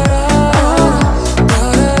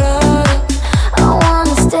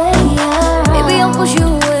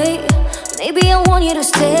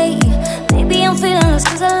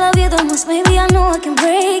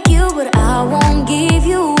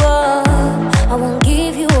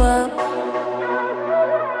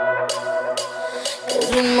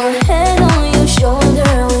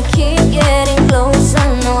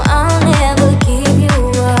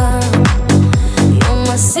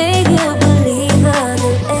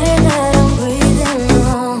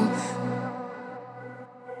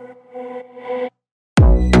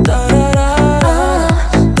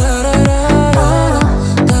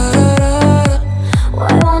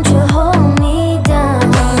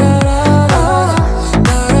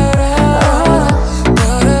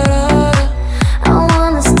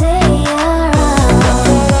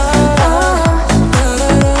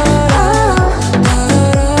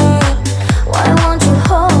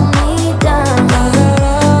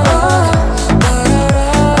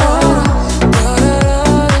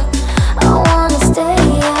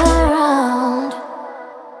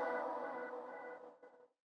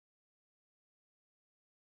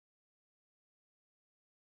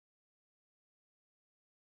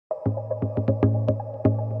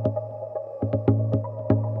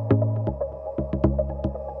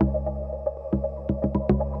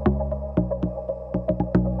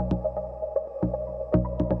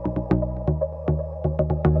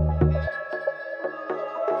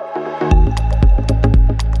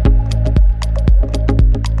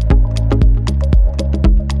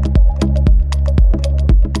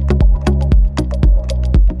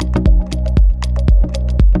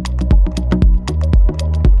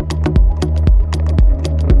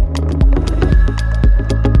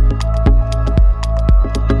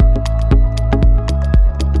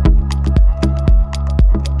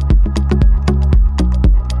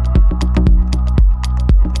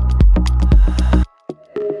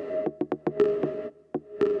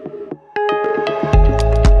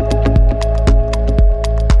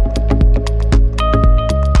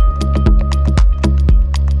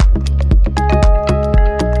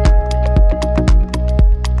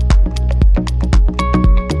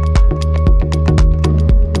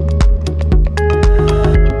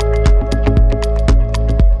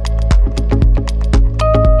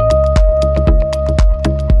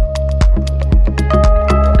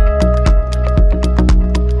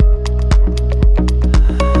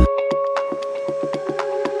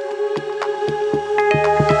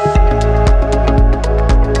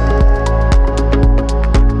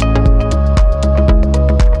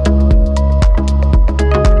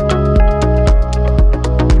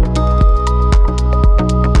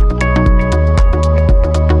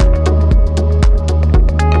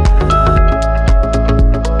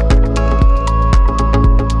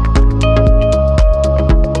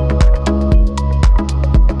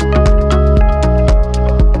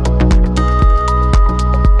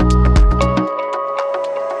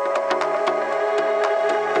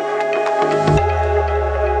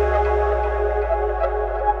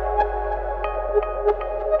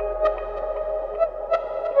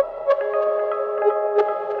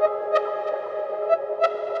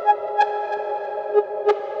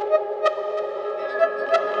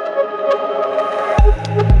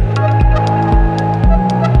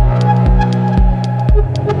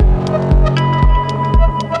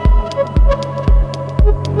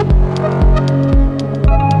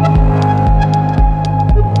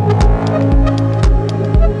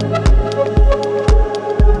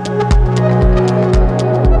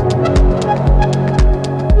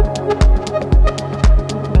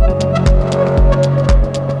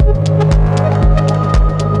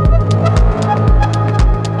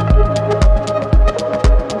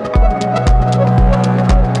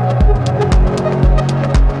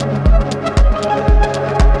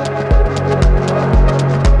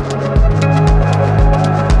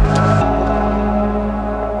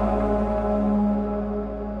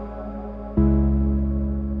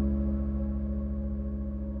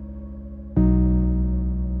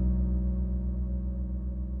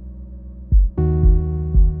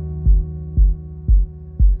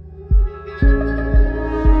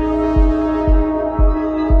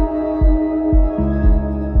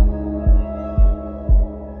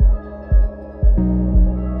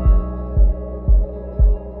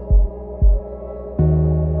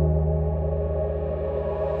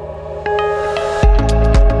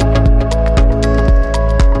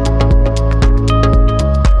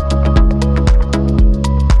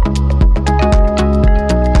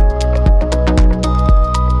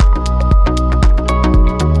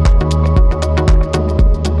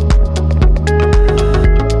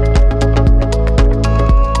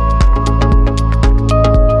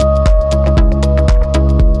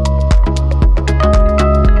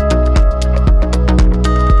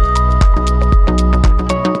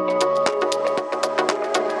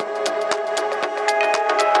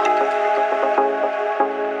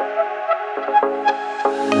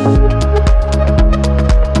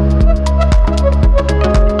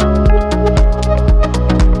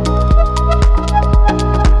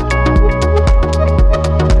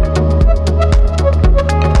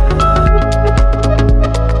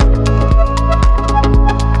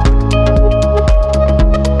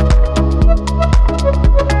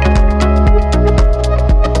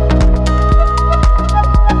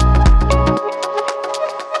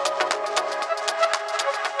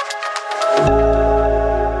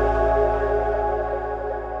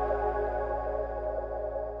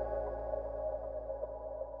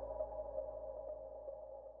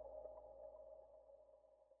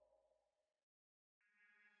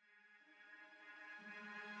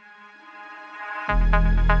Take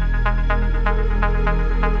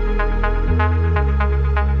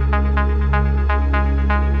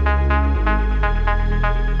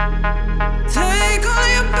all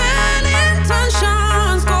your bad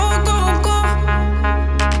intentions, go, go, go.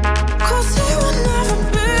 'Cause it will never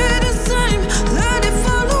be the same. Let it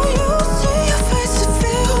follow you, see your face and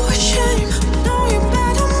feel ashamed. No, you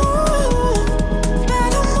better move,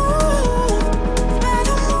 better move,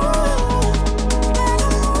 better move,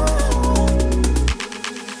 better move.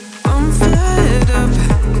 I'm fed up,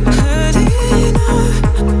 had enough,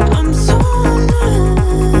 I'm so numb.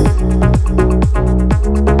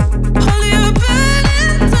 All your bad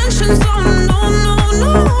intentions, oh no, no,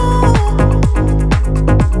 no.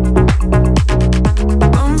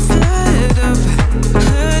 I'm fed up,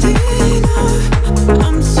 had enough,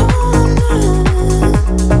 I'm so numb.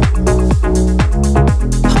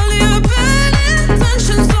 All your bad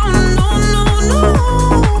intentions, oh no, no, no.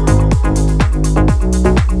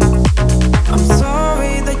 I'm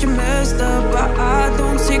sorry that you messed up, but I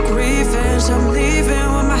don't seek revenge. I'm leaving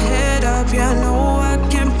with my head up, yeah, I know I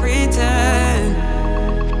can't pretend.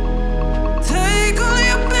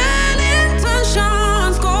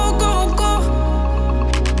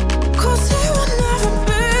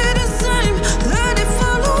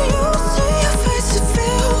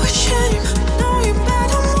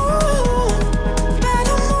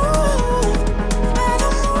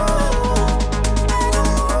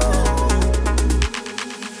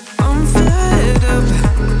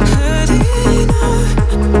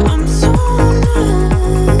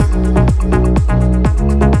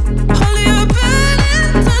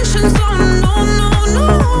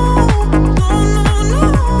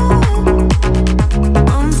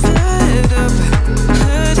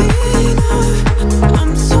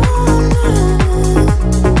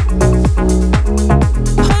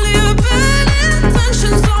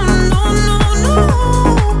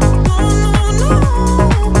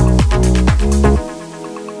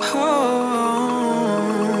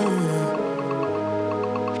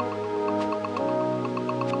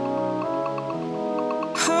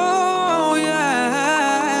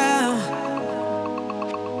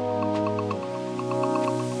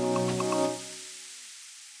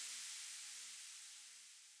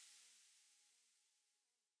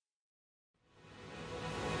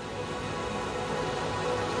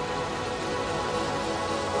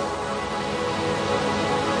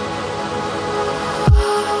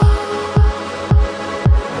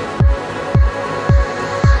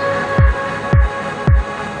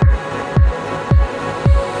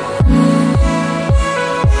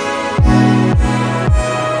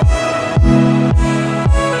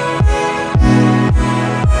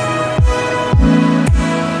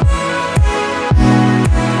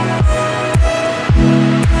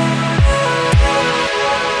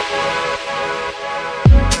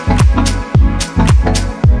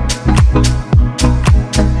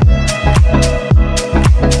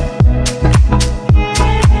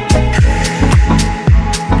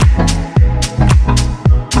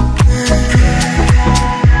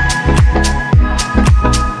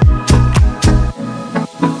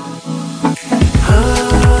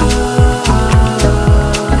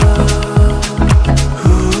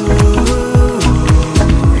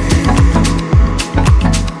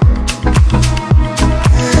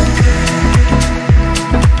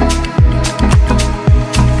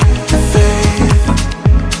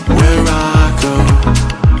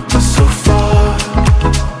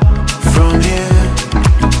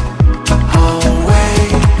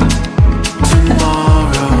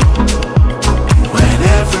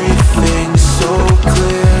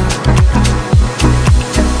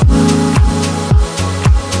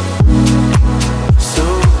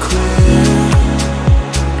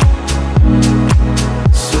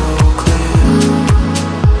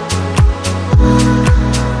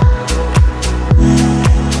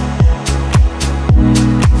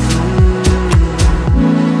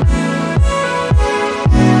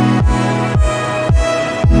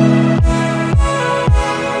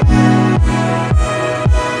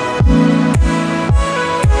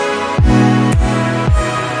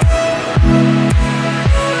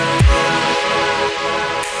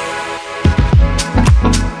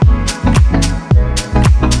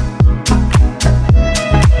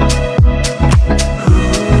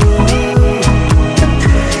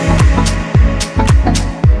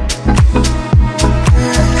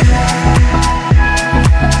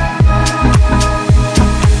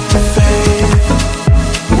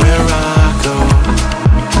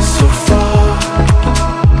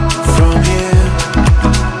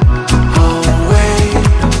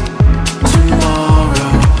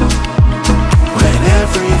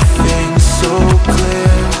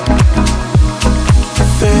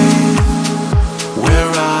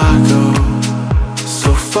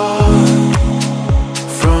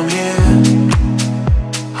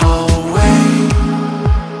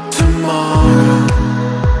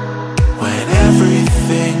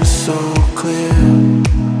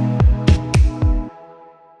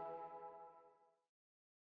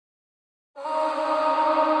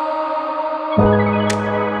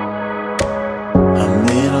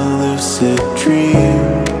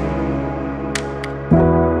 dream,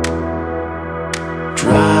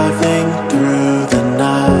 driving through the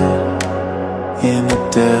night in the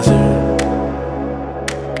desert,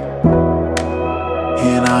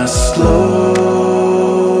 and I slowly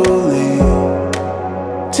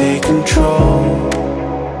take control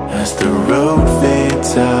as the road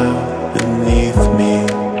fades out beneath me,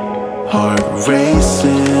 heart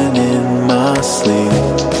racing in my sleep.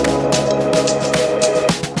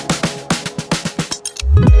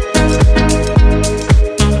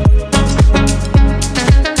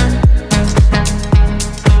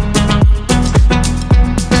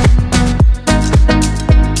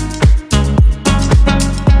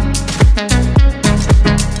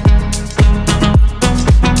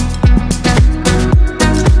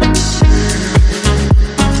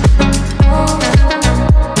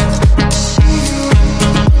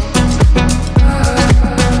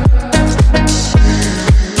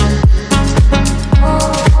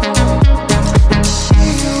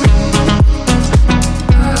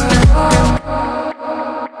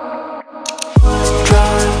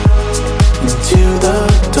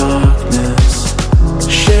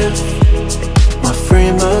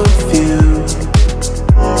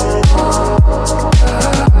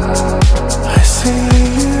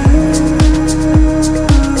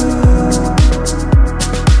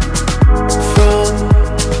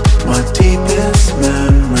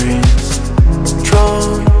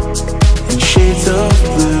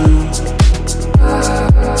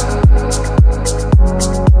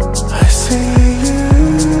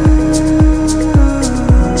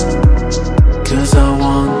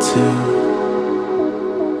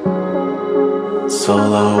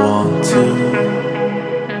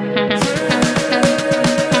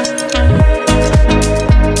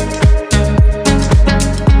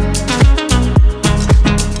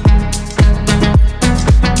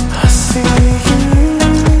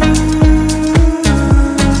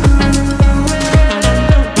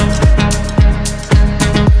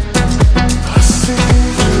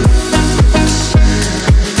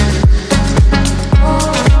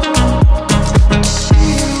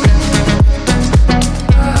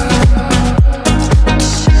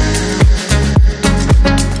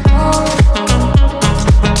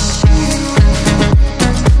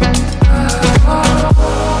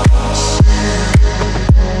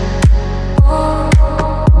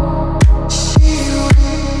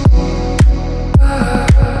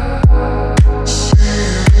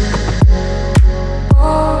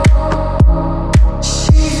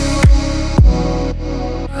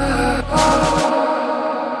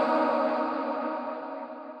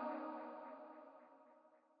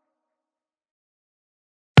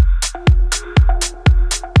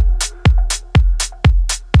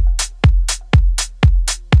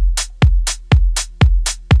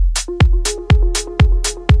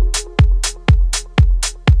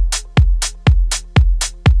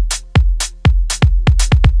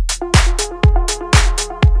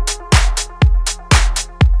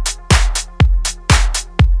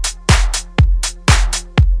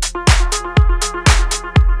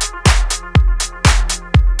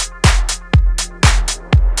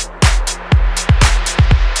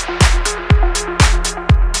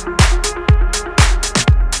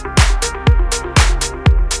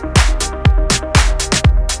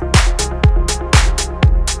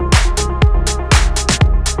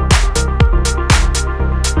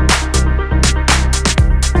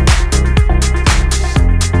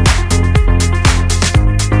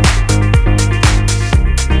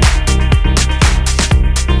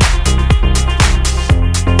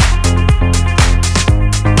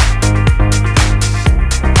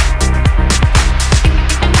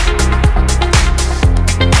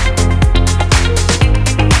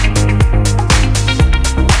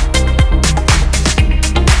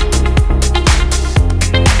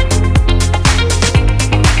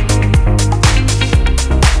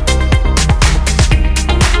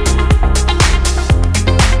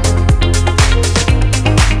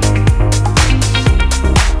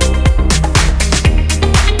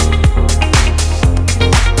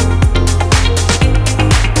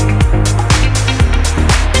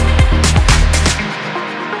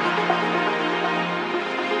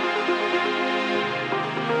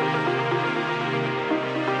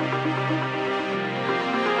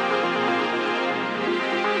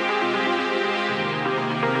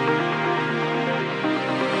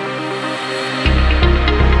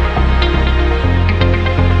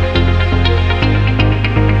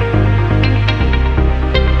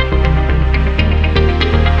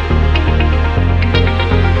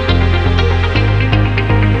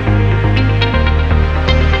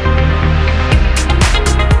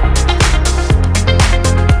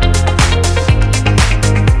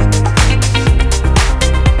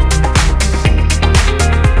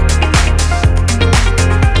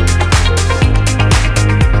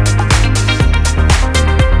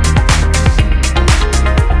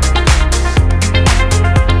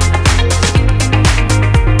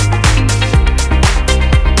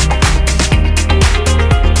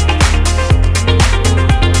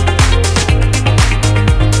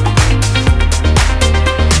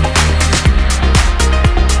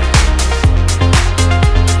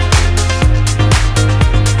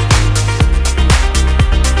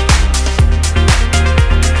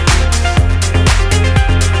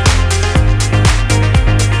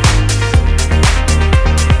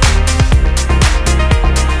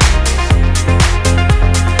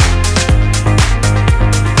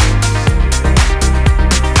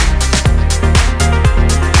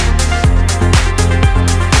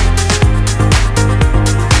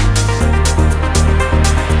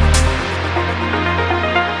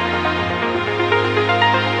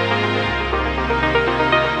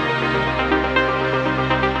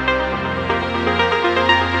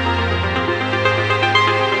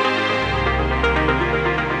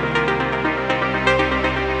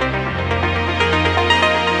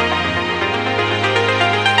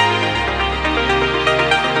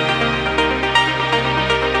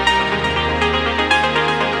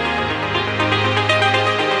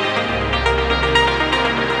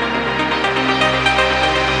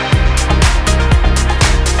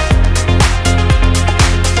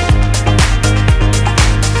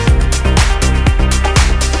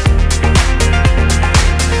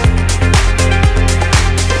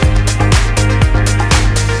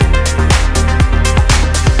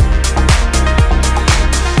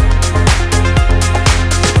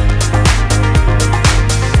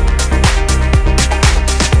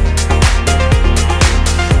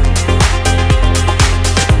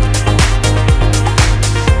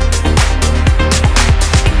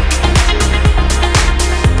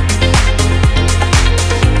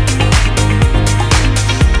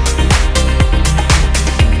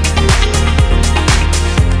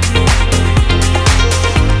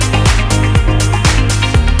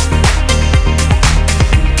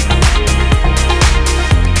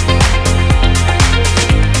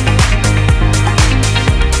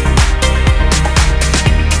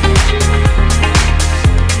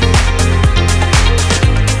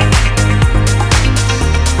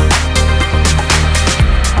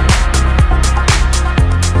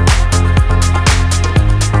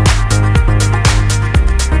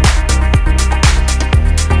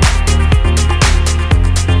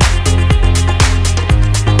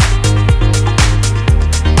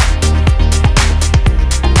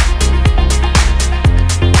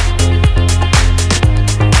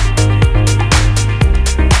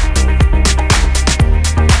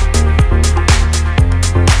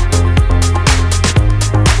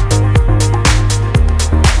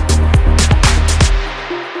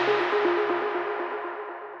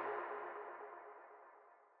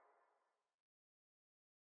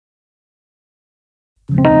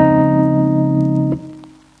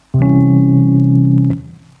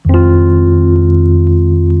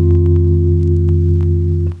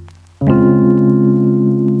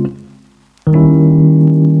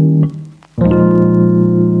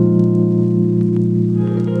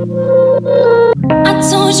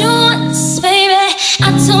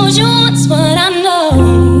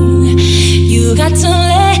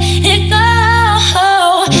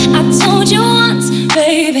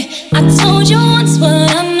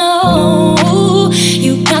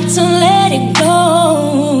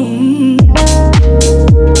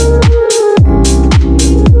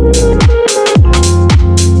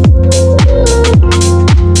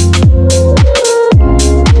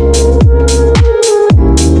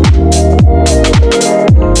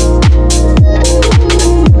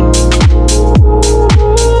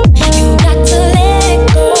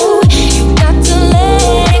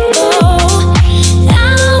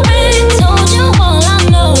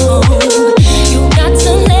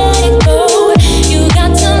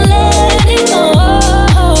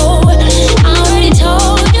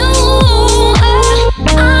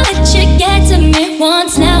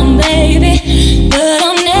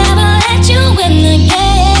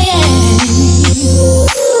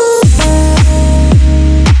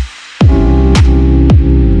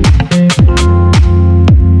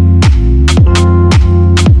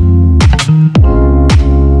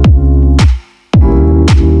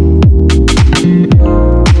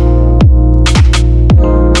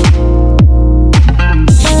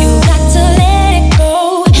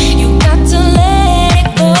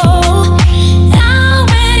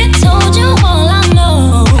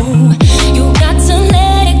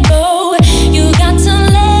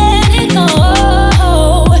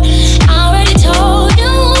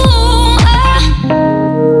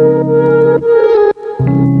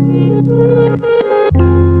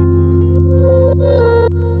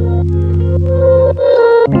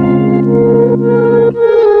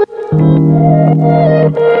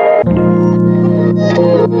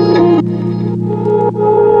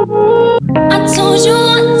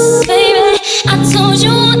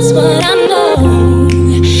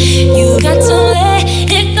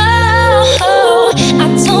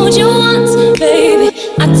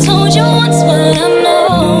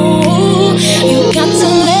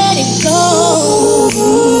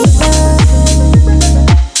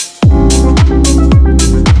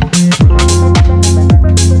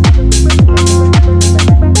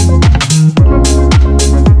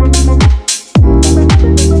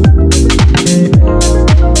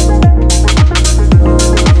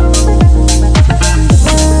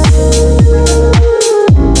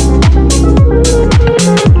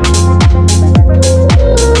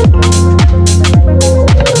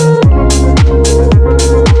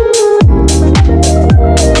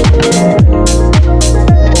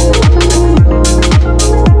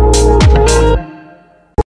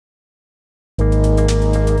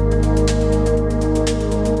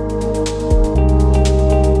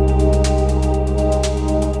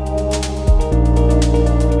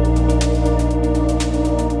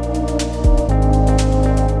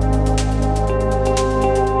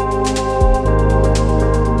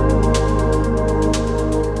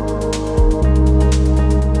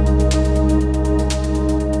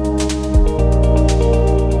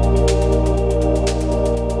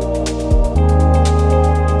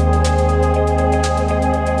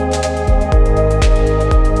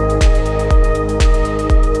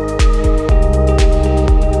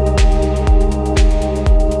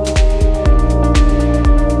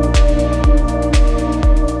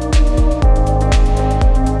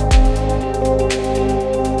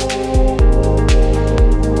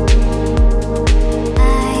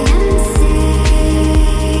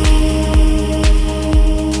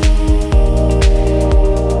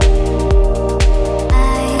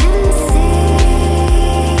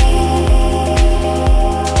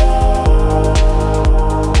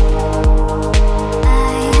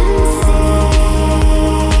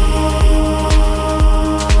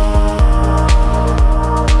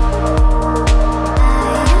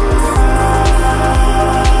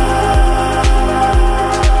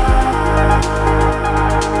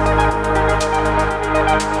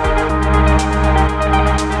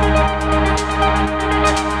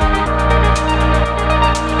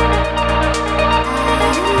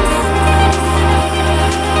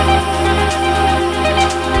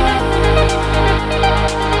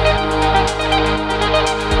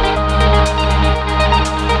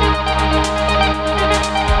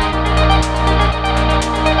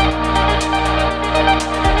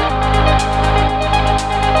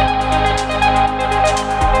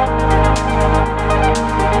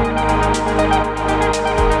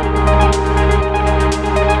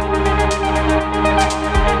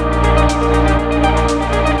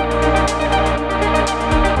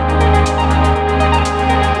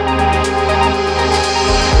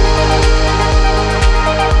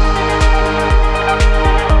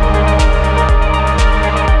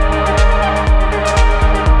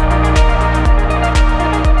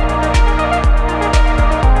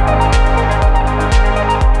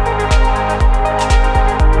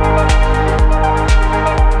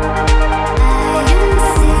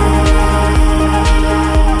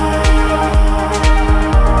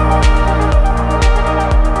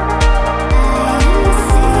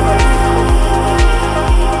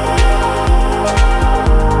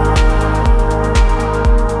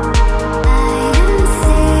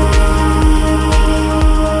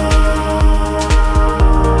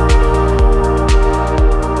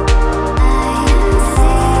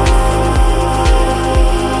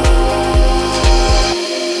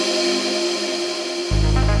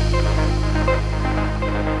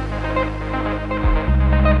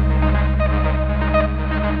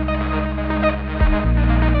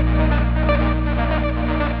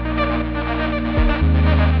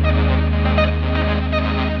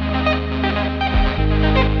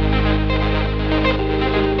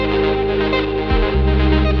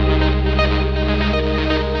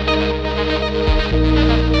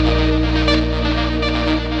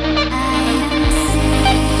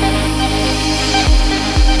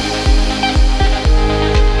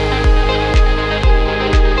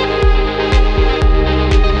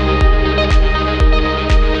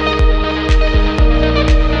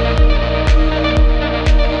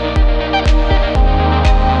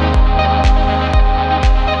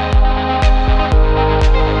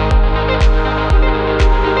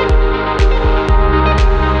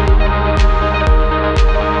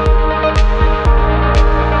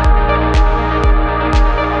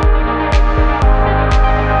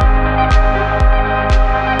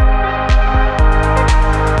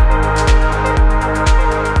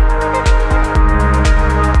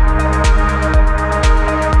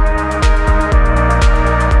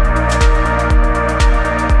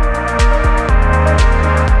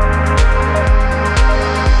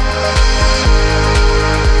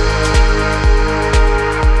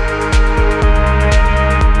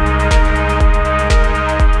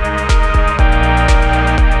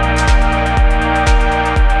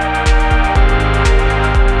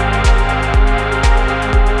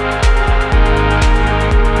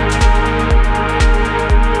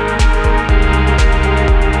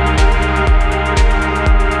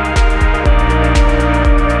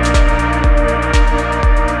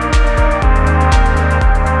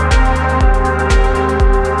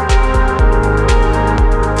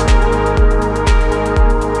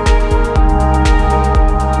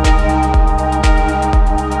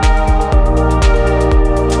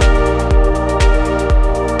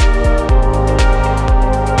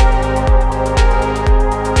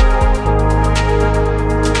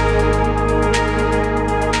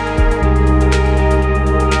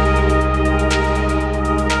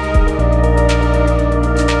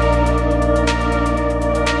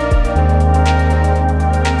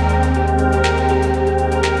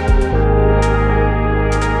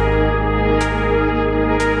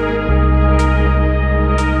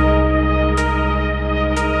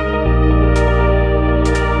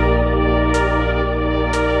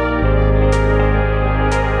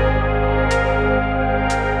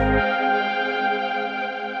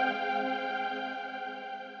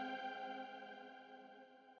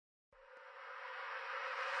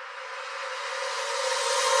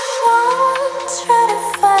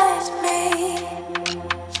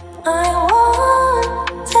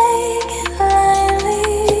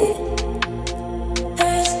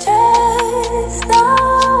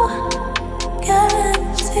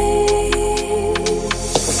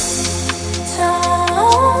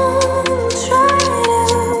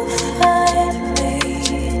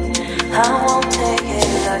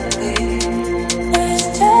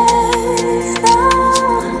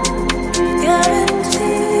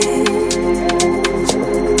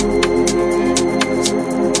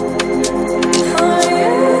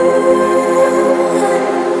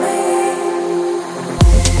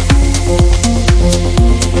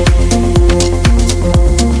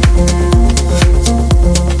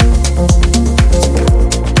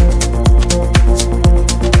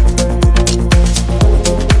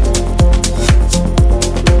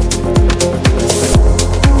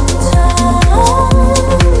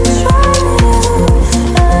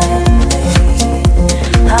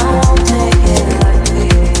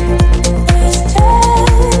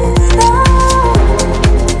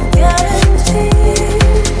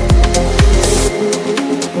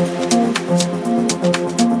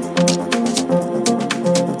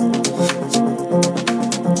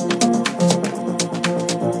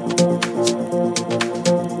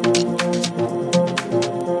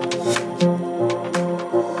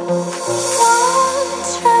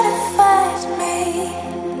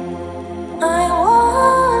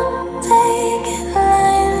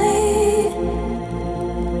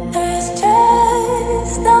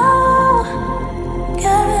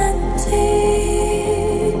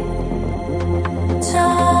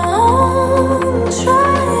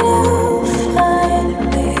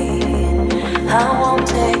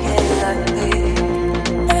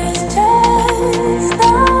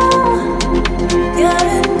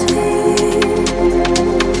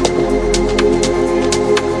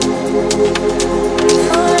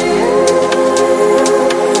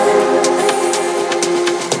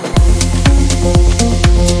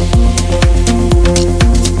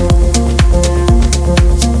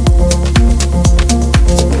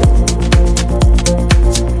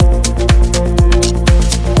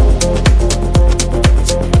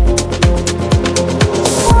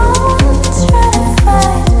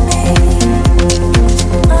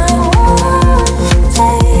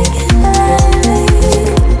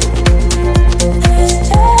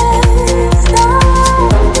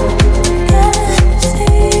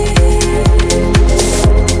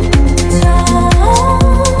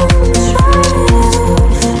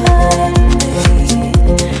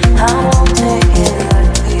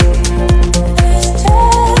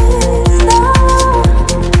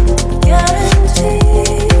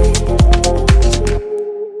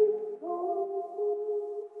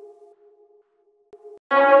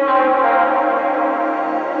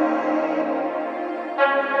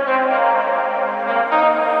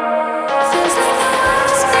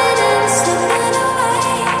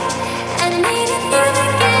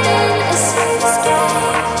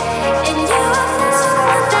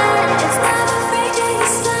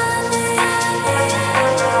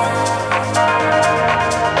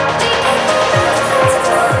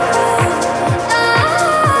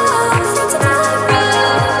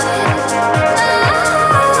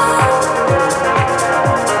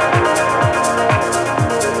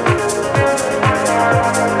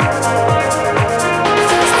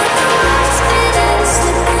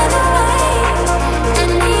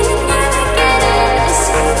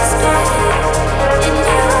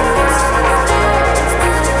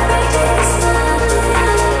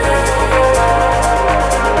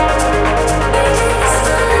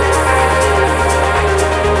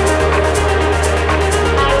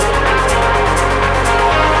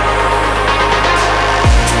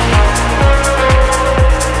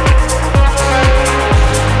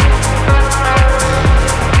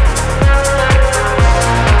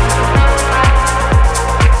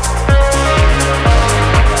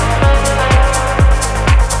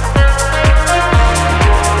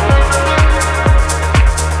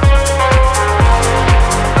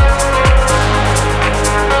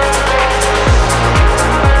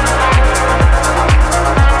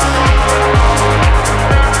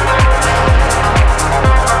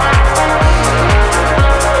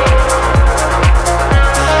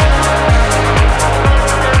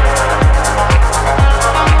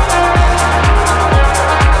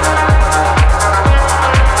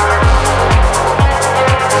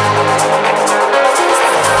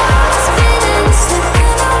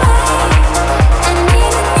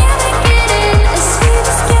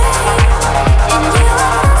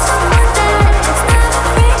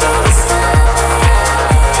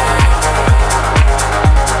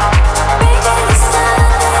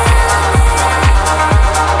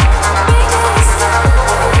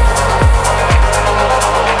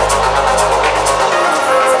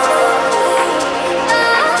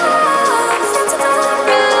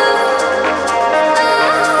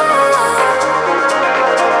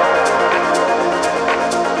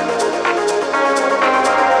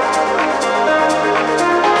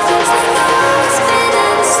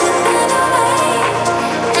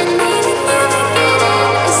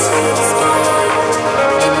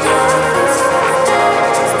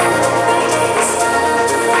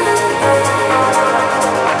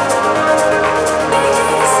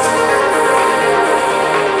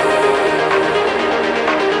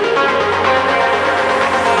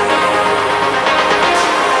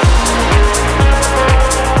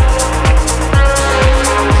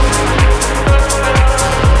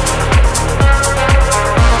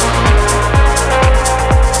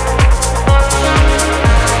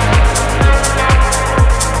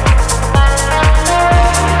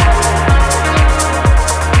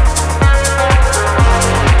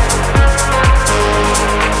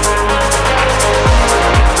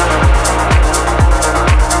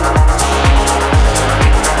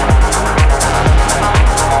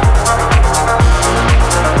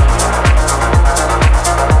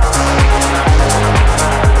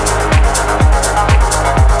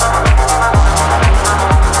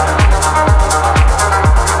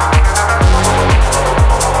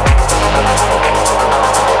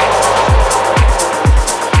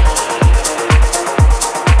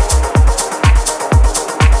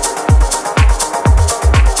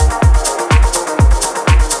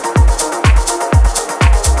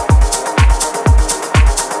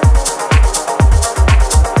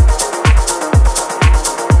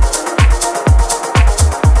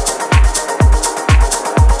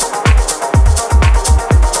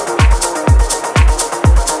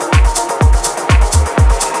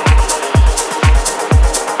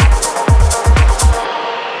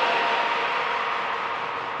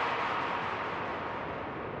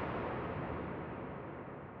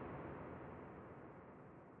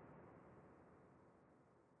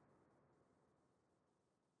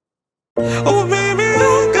 Oh baby,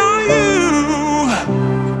 I got you.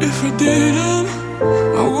 If I didn't,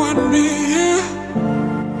 I wouldn't be here.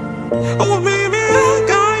 Oh baby, I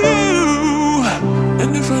got you.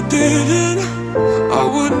 And if I didn't, I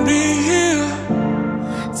wouldn't be here.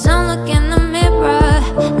 Don't look in the mirror,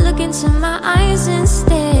 look into my eyes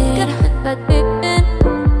instead.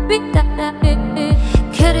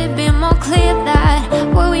 Could it be more clear that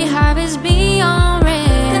what we have is beyond rare?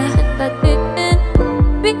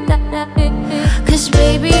 'Cause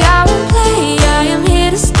baby, I won't play, I am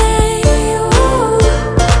here to stay. Ooh.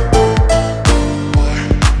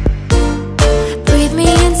 Breathe me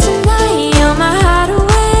in tonight, you're my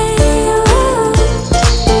hideaway.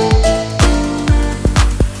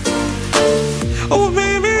 Oh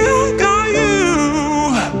baby, I got you.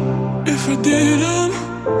 If I didn't,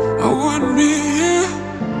 I wouldn't be here.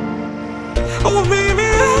 Oh baby,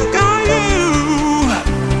 I got you.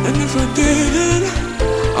 And if I didn't,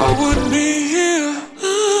 I wouldn't be here.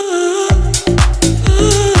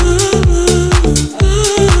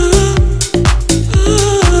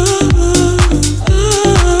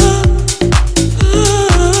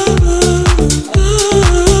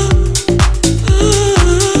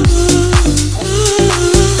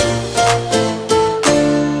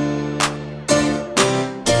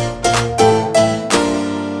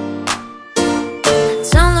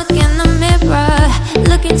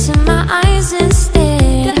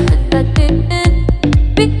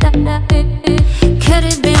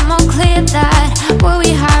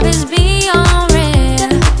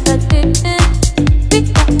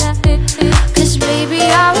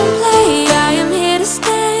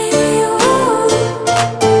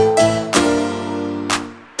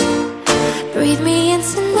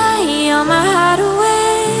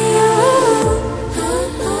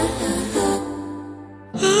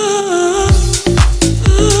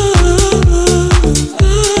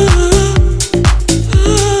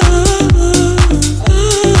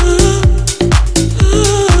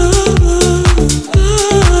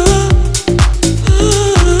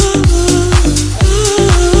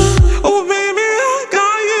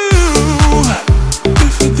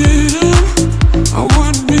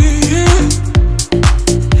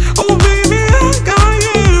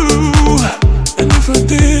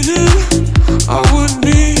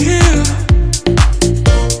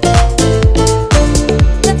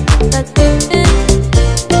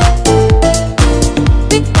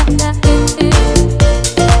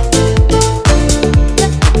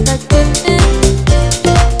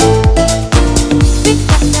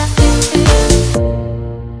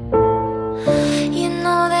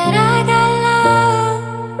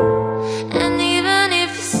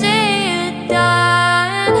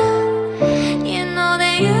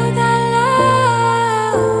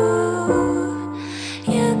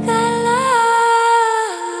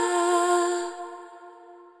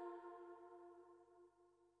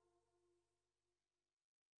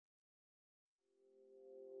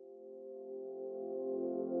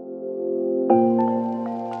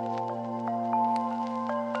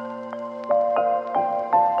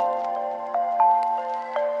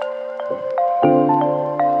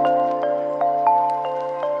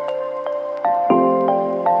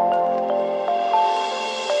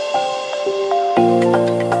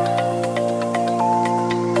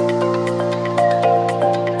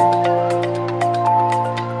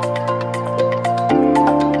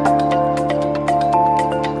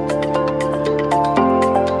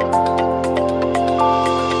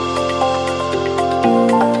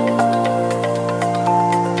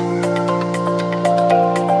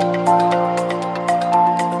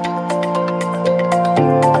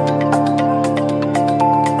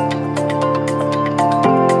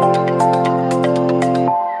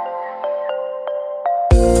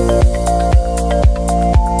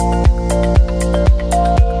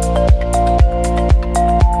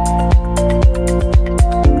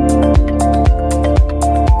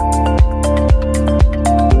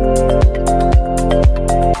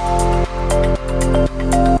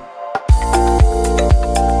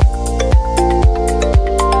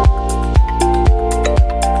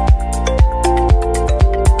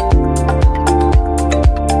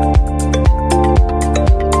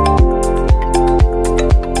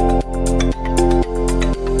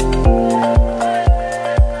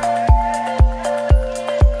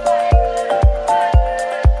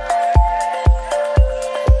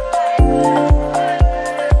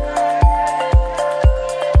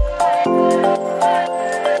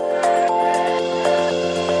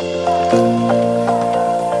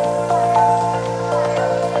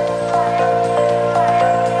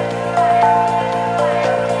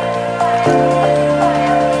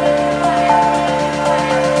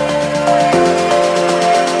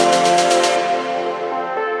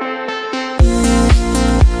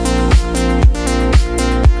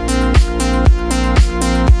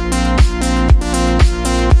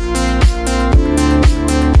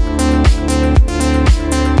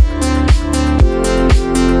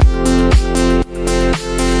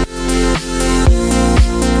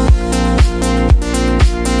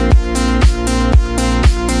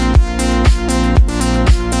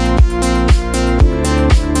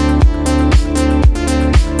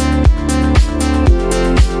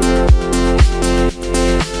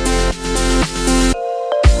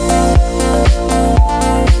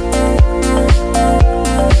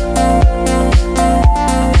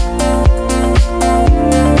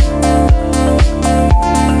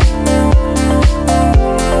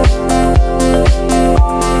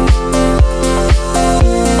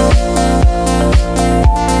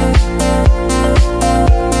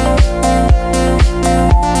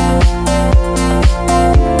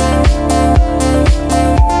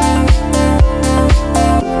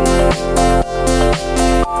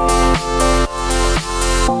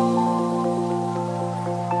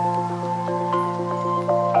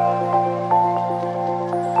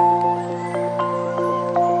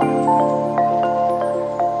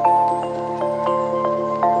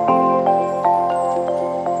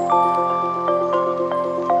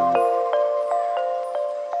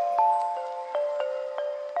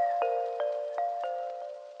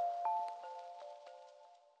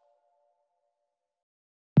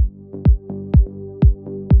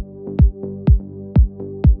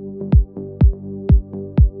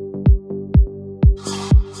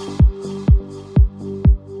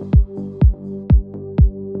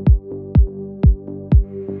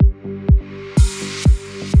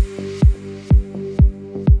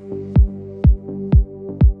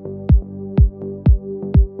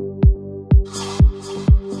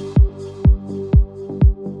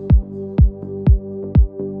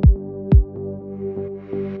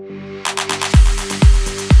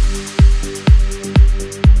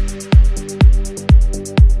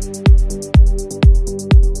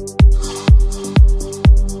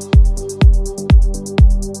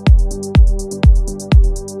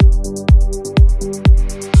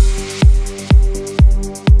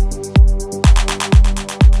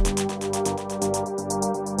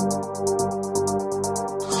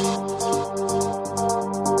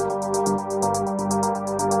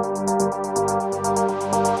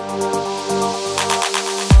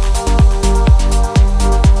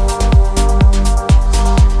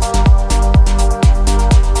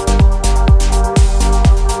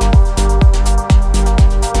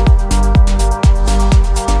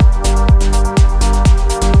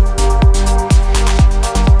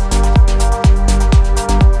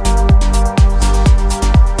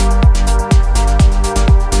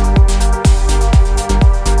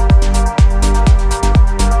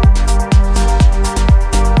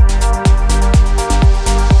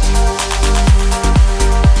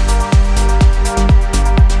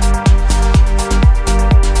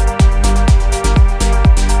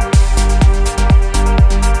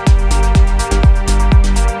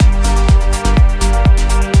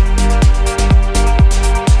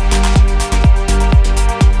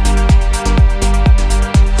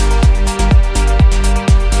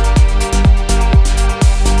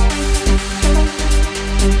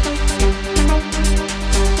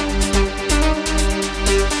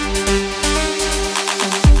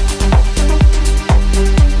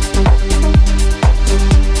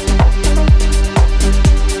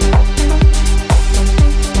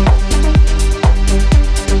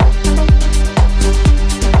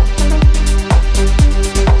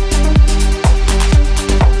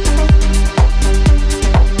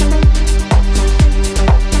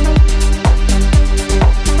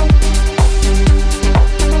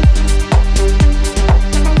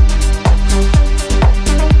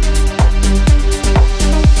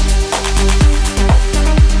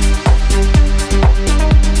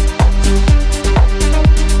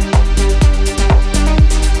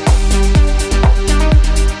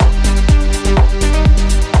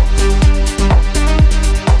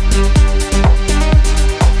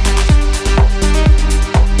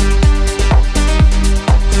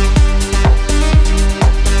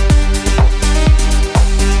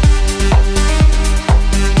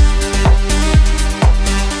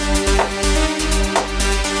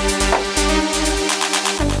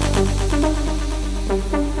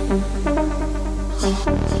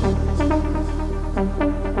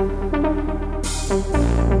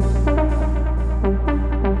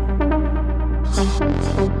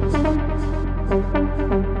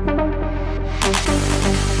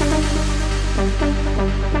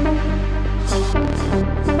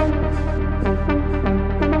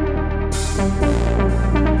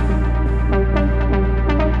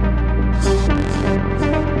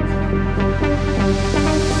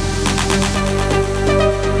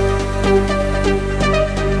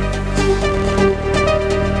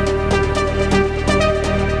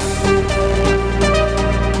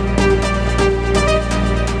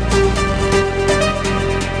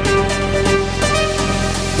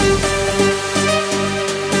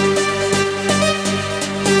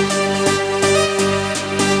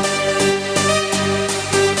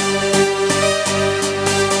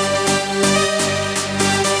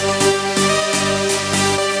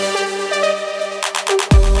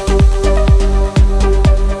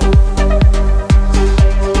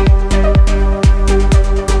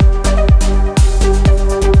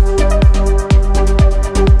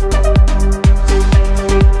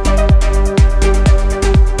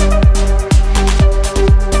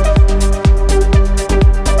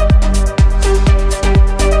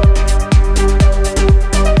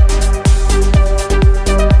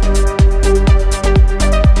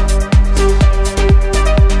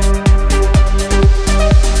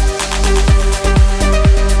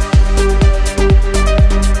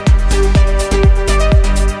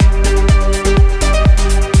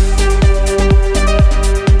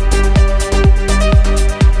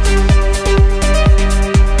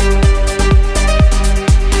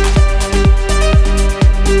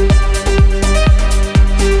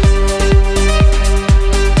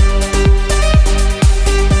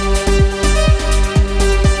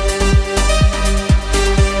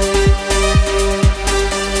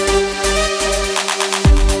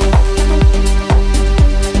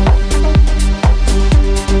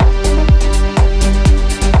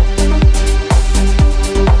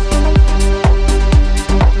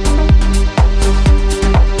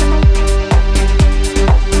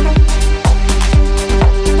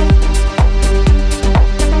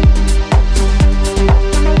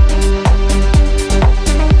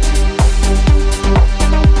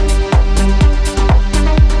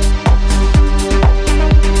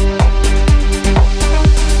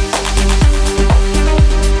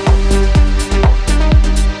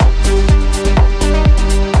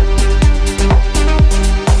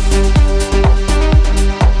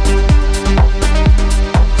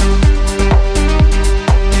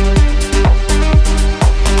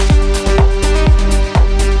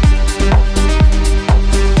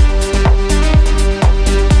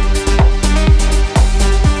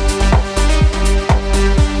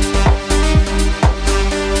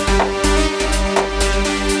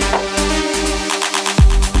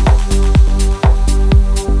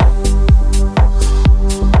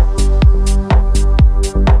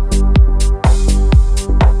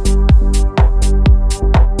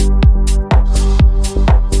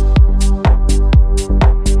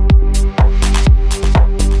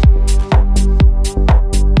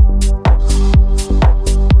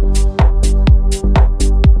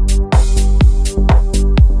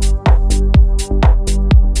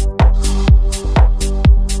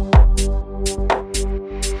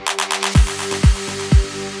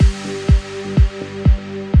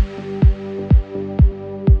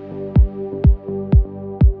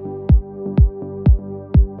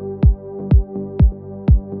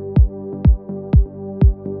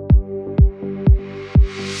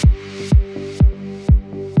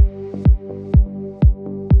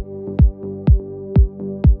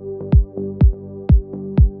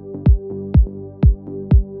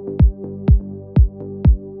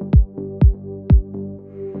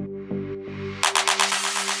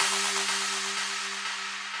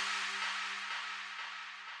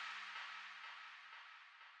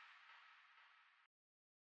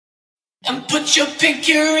 And put your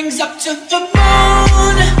pinky rings up to the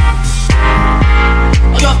moon.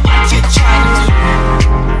 Your body trying to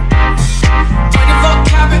find a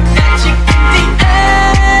volcanic magic in the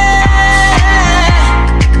air.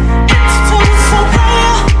 It's so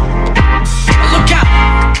rare. Look out.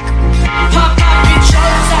 Pop, it's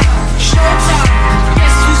showtime, showtime.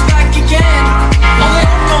 Guess who's back again? Oh, they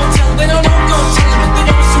don't tell, they don't go tell them, but they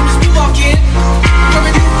know as soon as we walk in.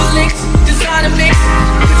 Coming in the links, design a mix.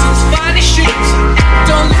 Finest streets.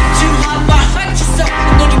 Don't look too hard, but hurt yourself.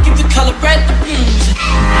 In order to give the color red the blues.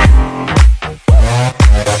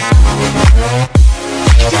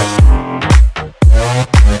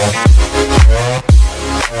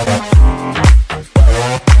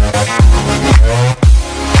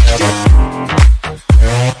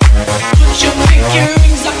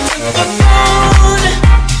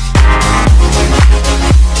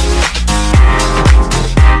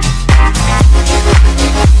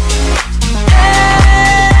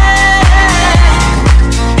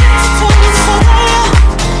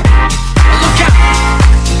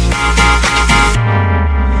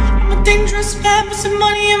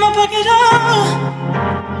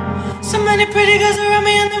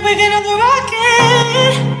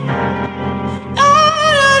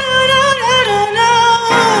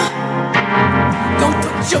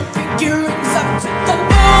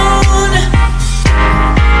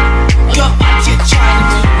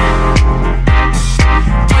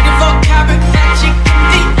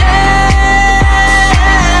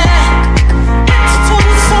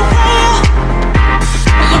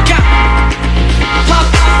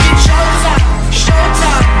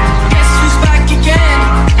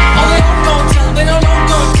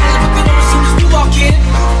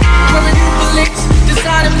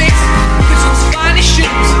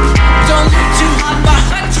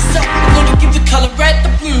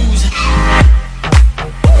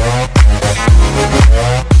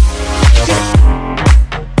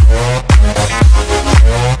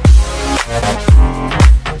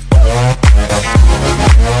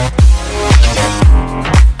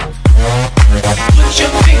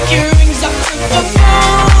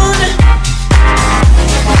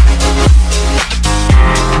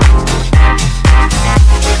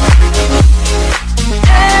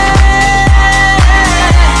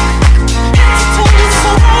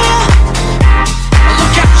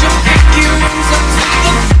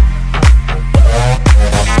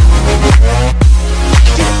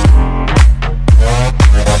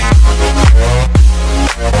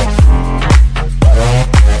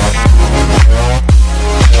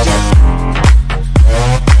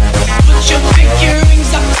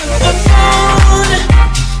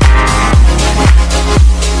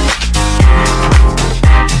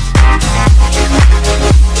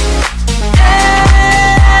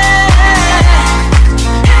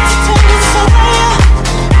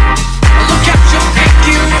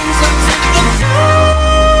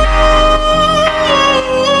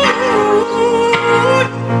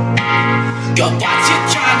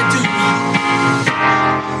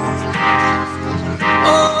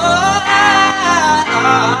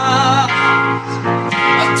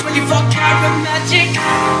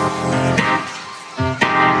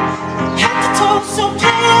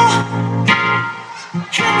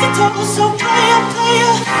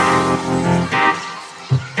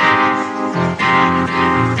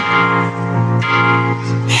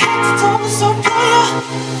 Head to toe, so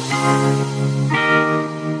player.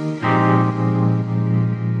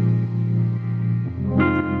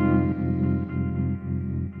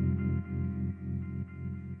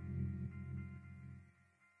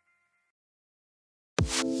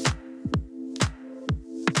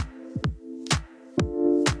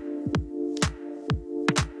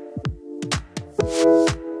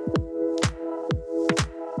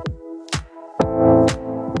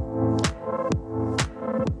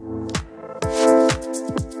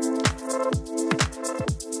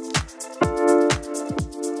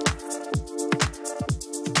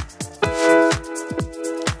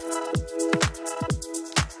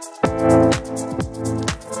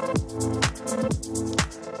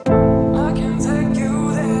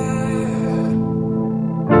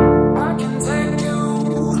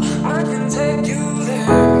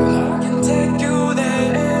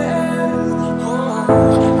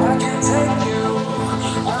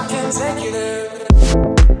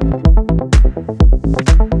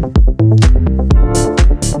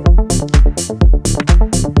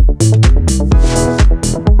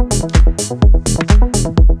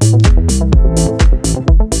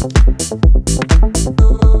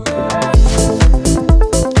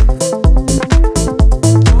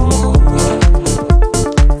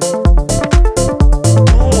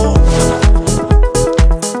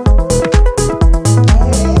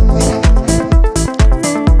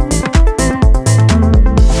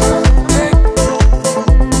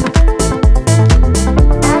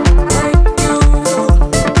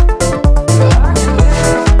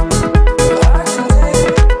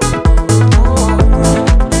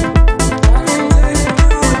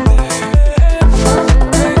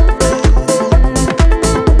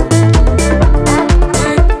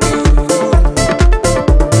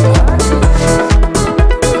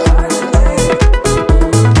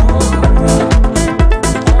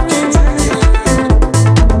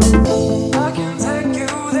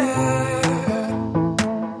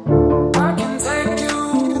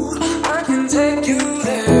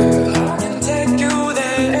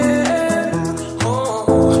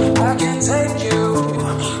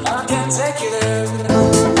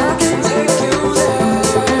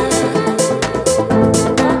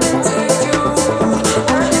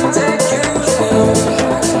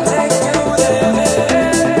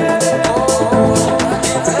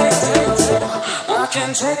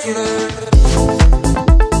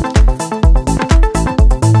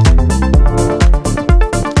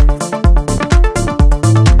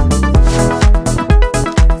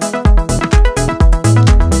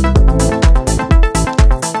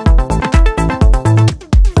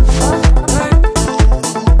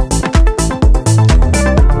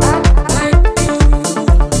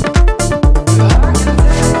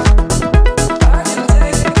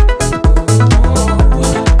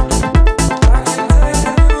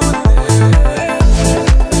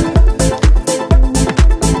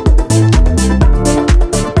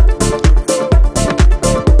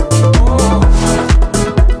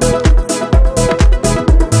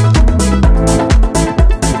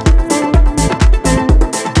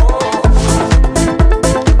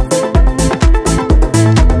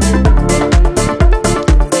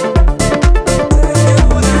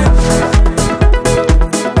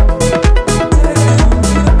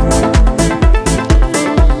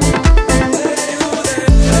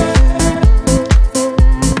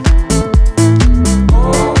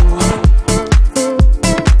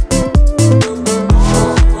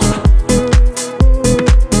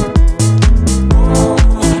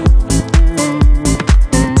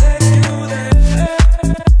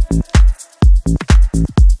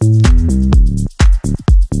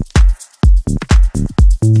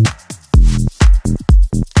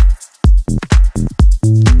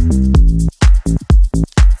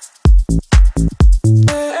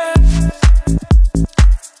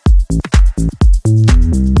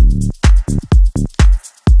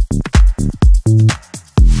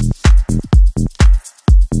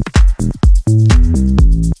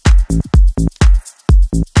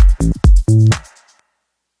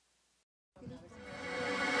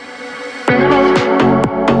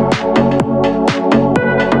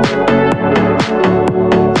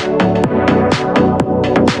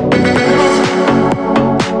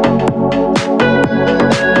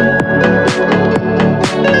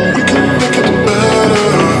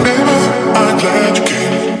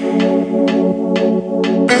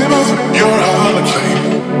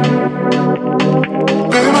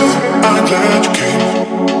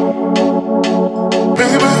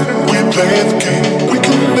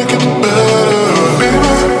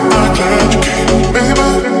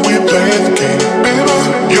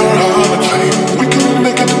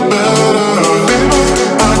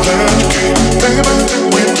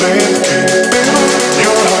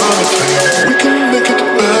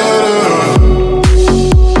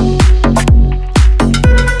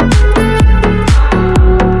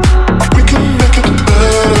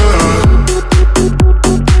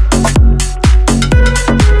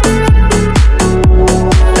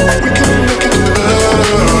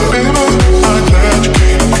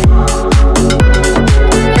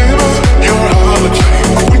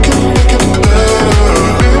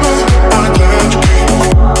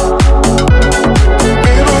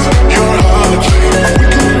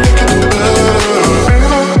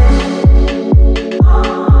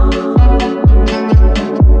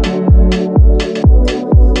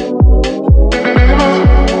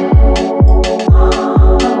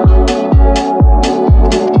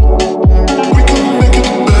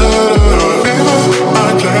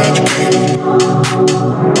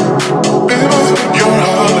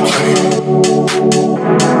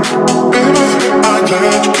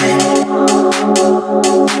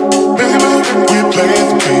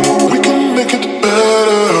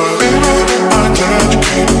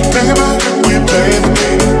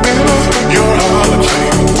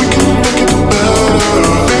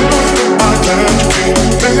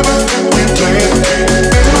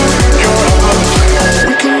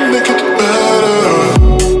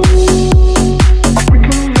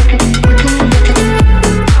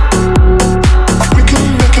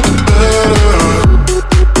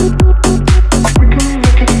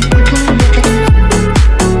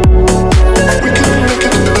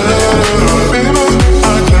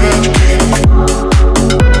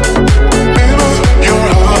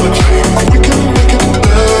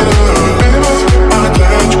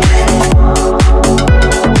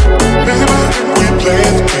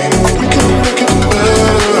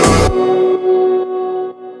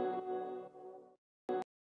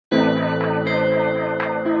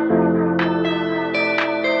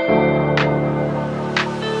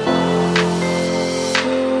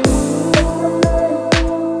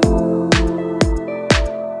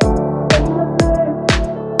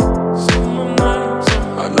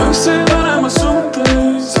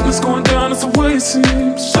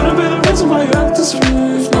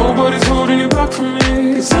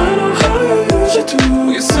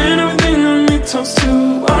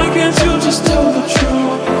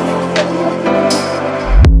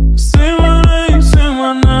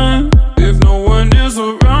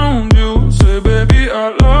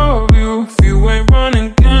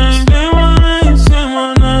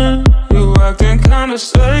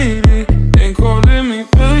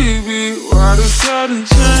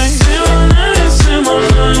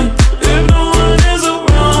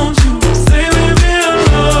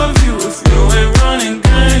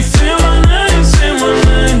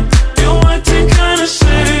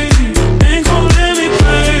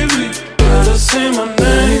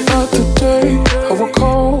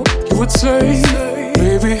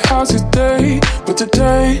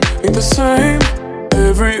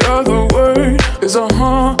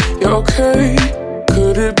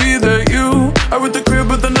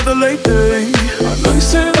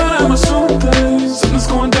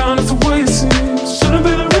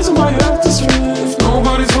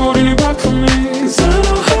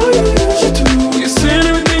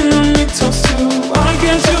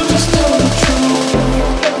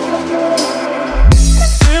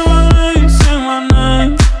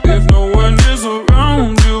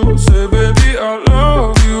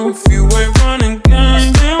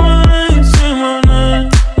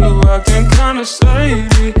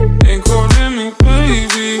 Ain't calling me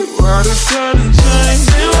baby. Why the sudden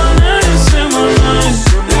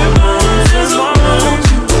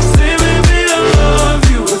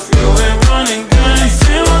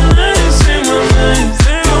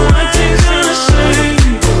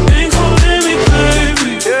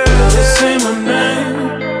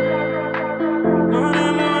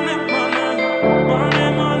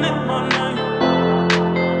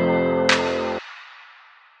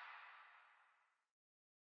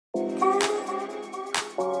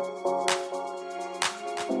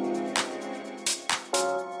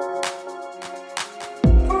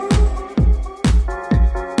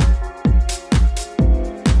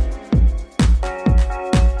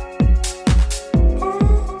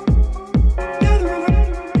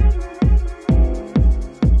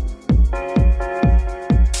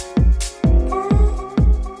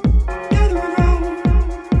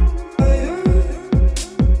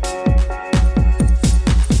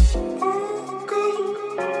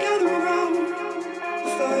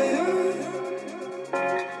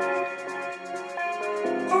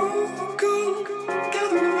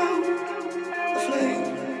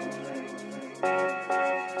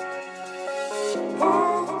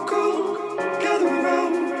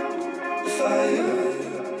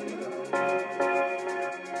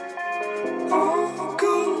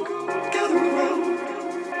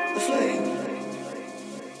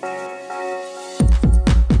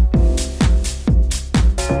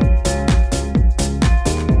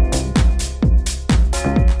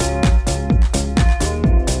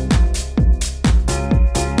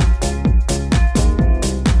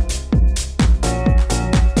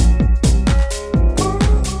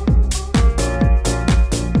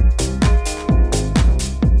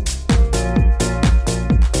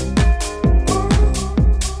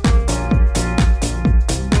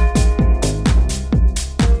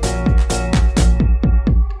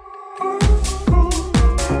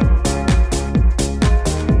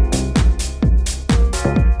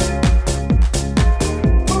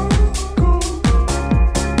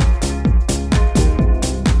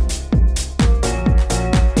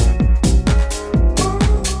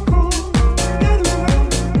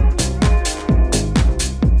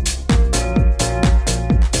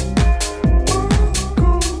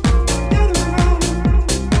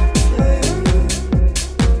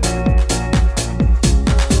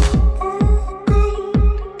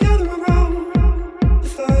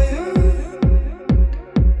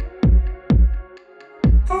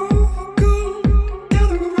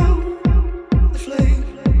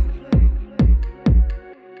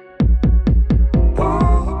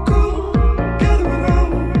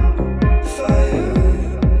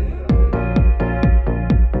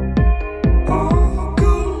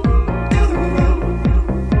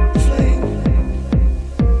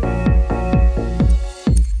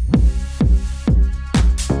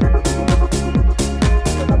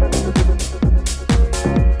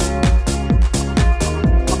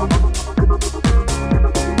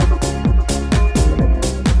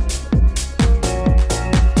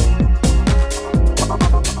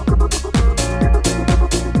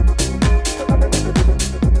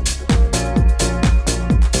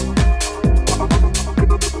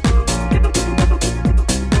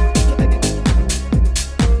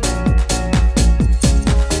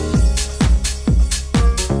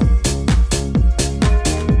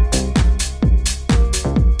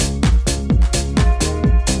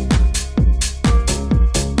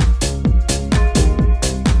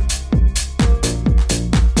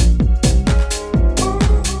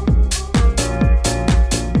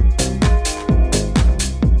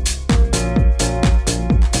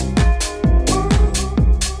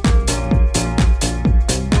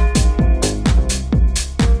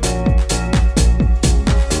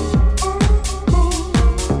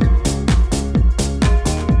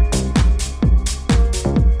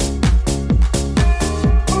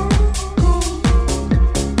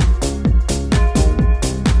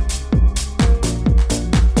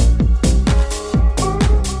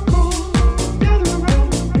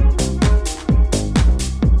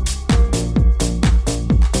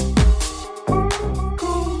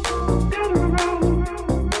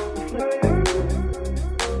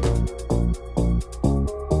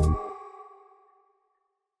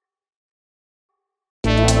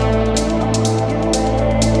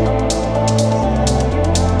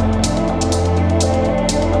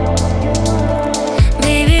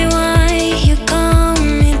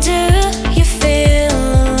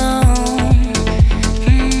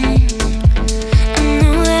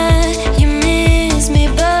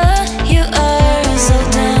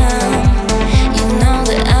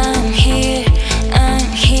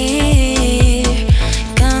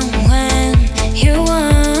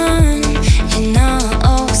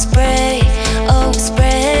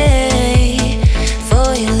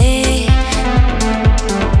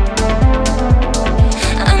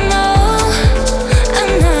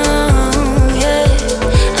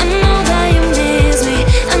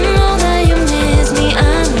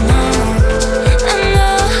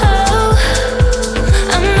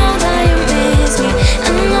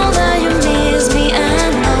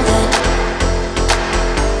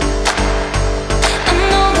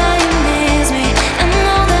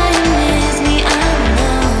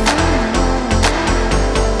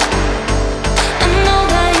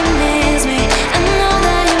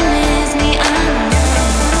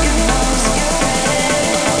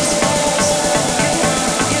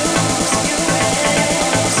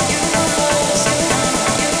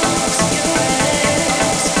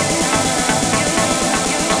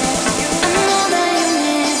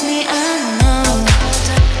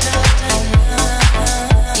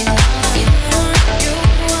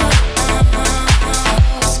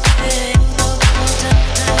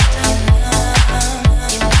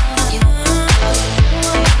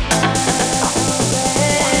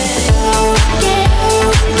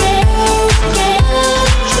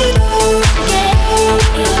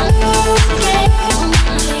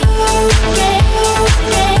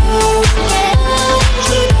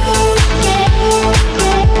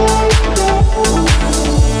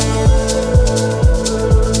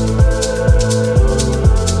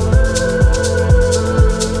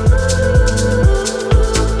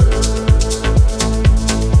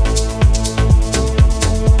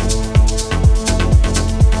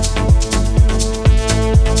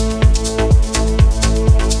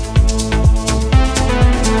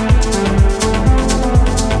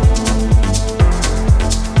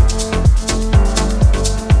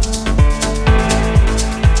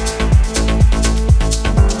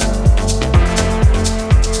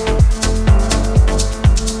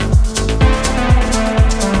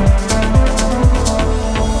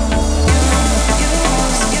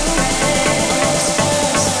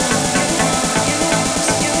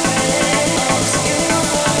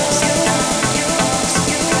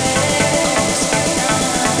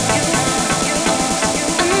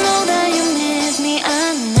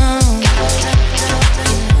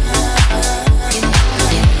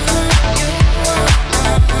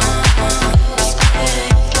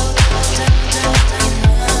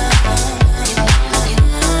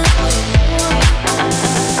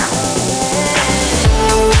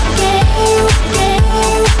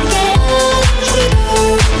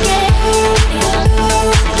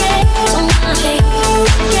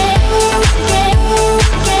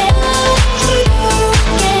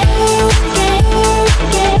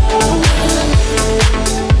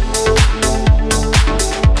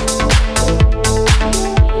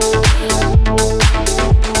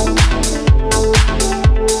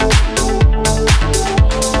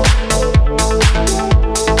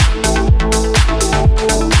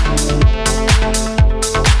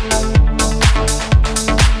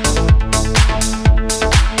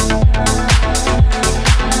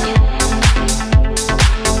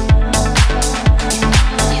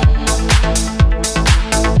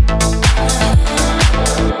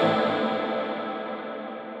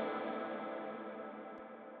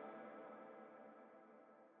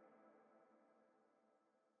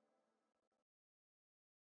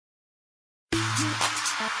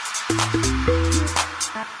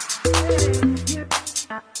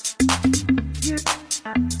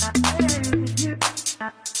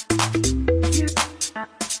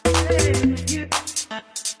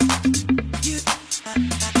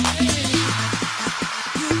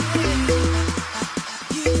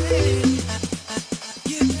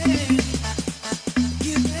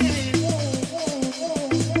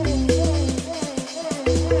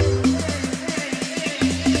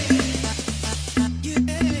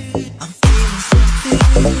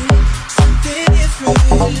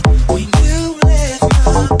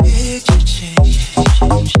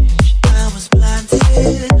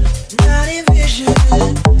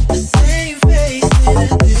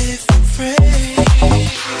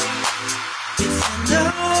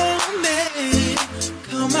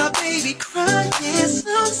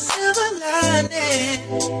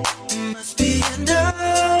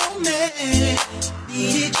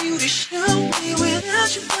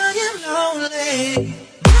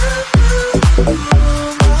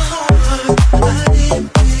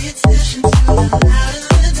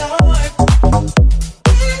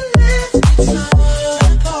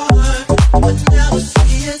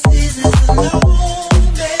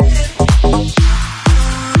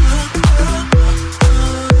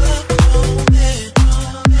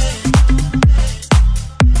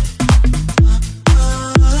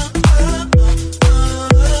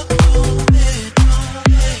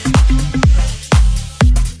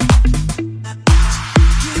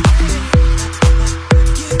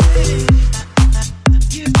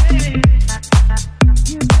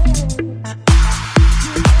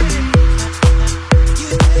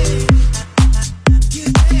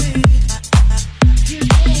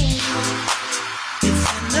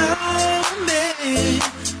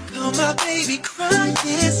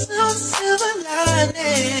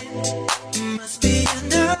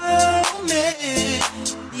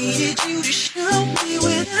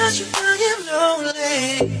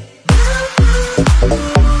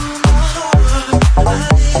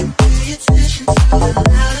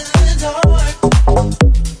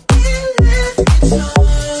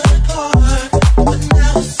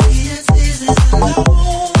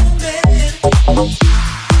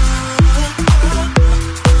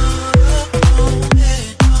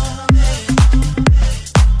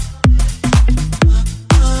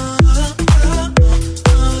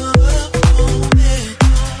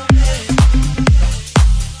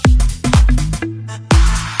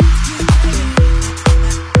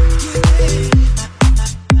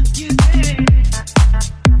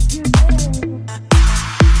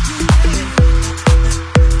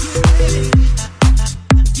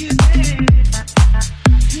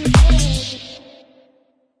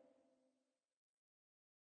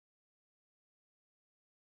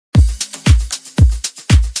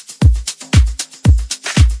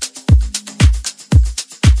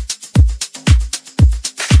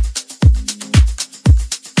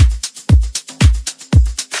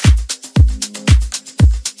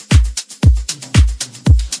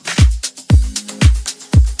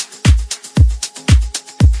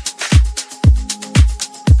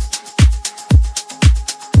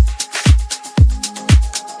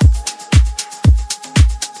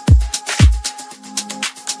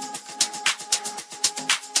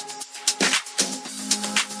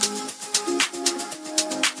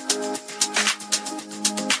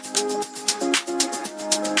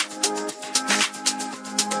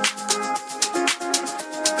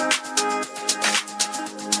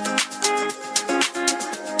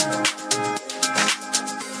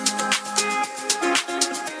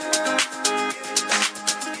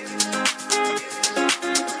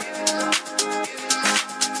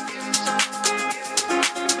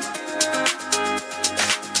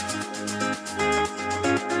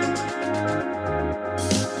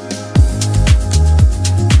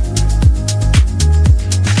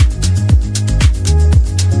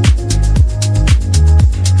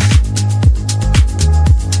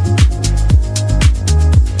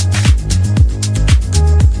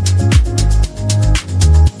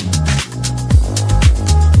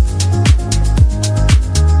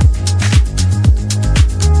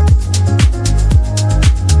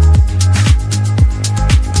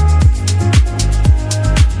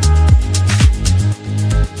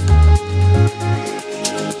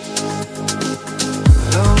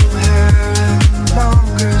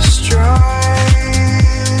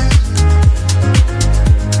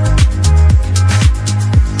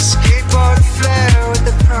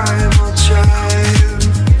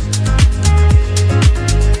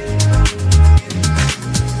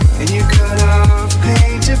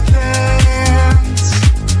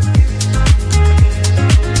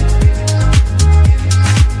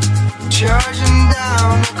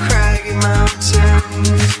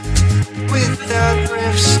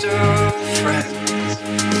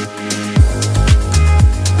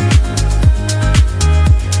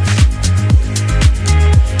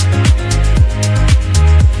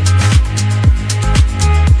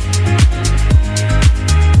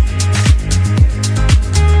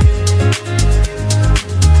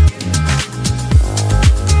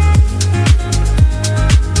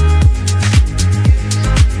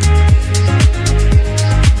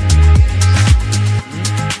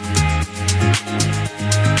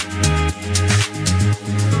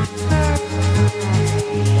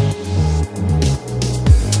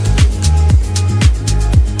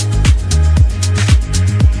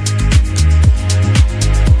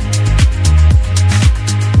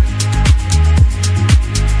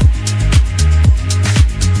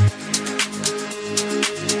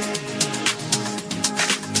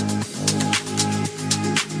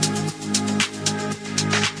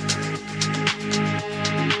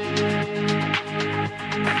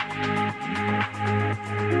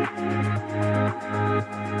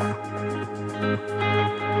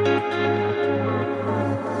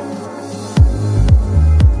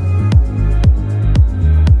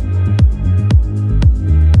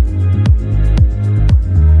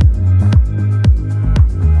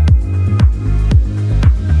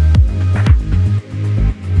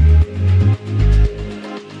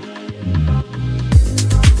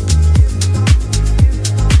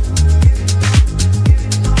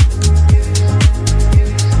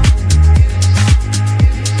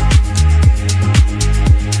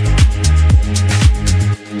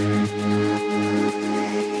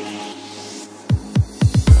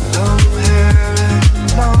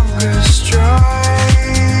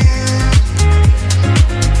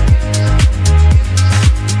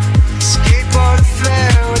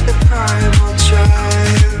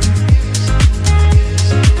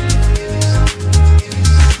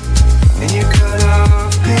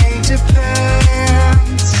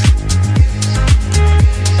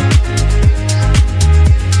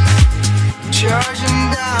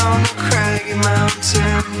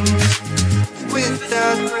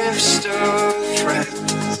without rifts or threats.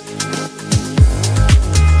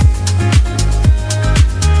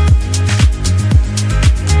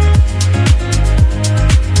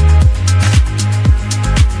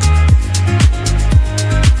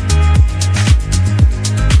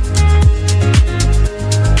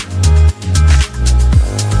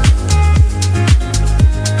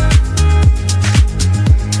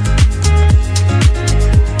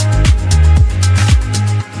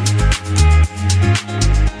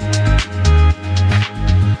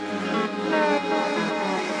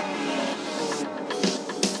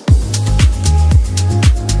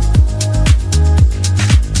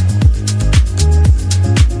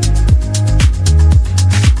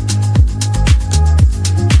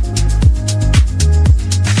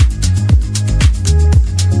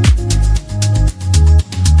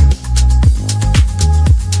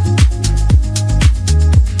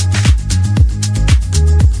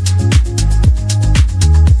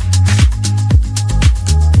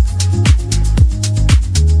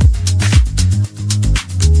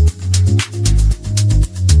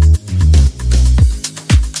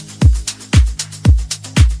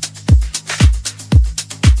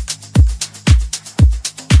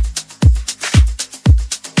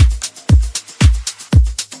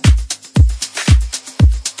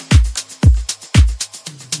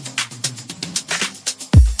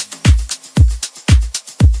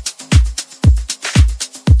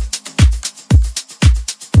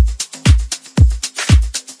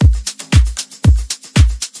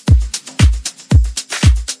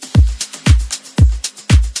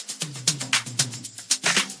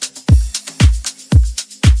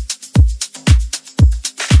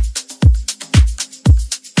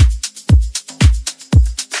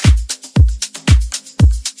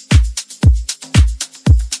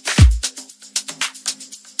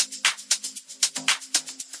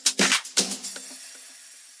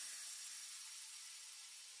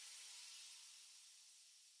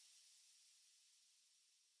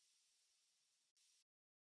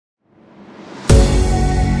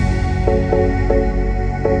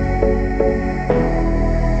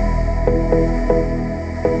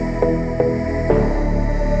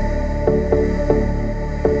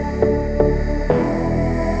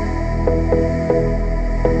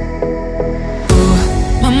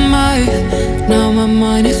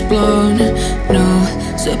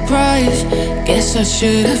 Surprise, guess I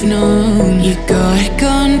should have known. You got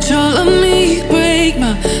control of me, break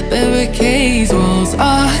my barricades. Walls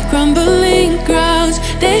are crumbling, grounds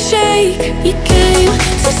they shake. You came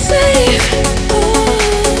to save,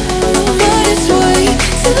 but it's way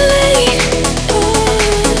too late.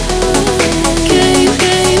 Came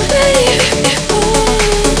late,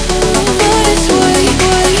 but it's way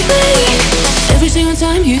late. Every single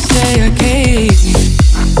time you say okay.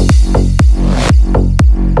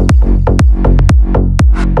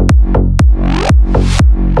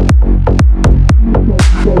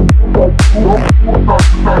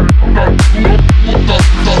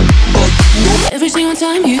 Every single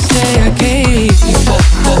time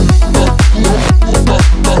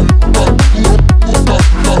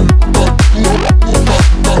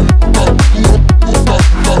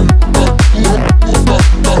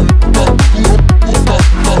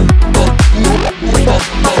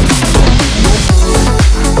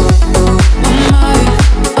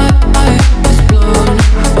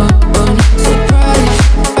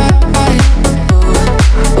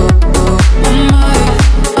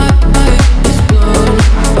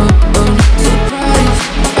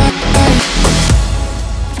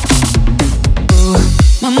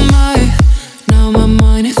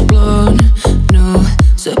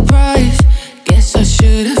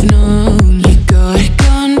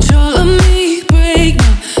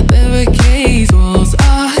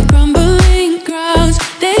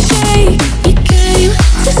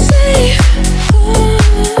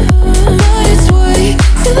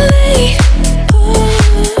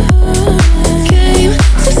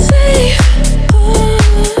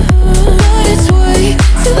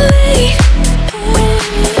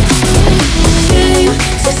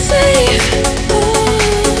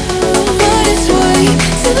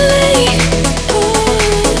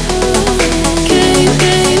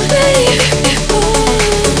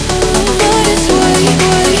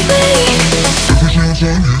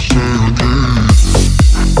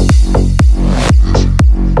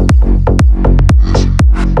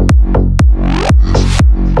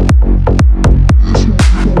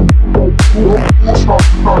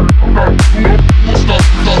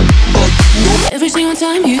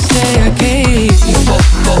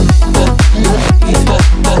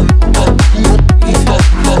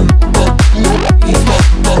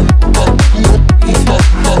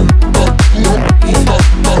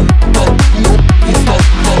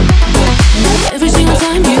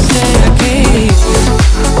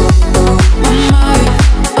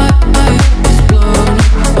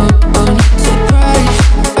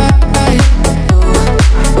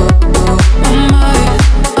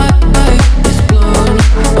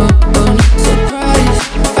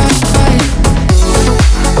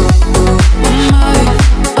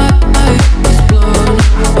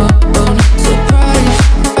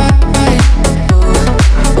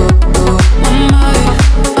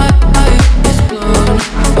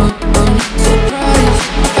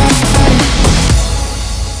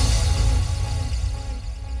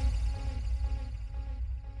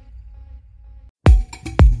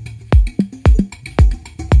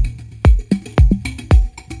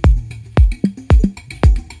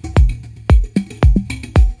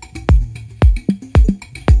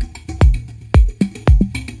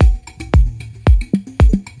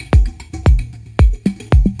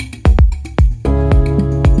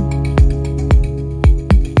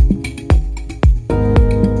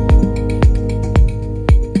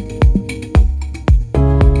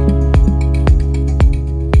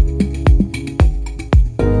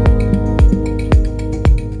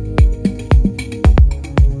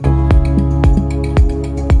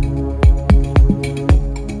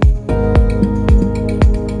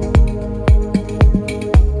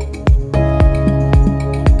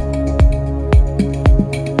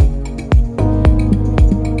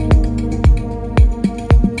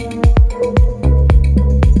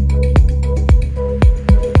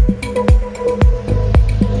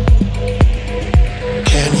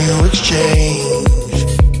change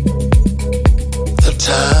the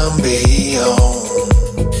time beyond.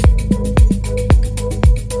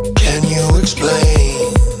 Can you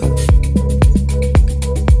explain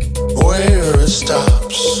where it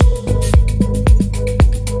stops?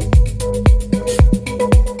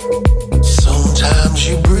 Sometimes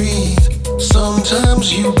you breathe, sometimes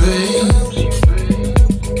you bathe.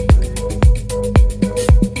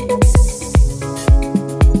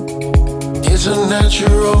 It's a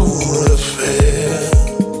natural affair.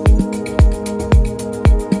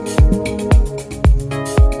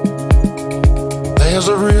 There's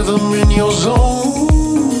a rhythm in your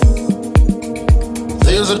zone.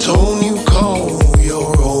 There's a tone you call your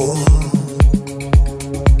own.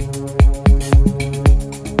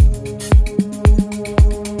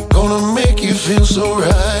 Gonna make you feel so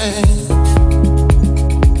right.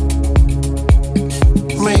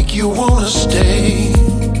 Make you wanna stay.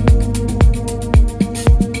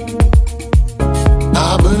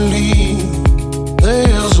 I believe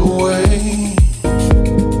there's a way.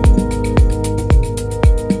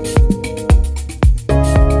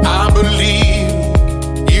 I believe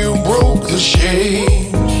you broke the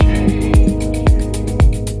shade.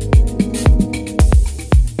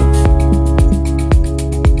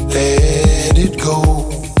 Let it go.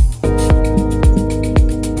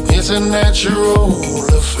 It's a natural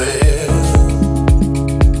affair.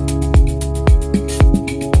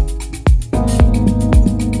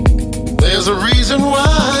 There's a reason why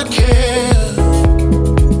I care.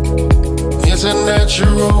 It's a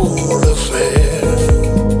natural affair.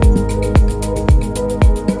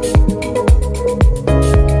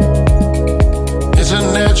 It's a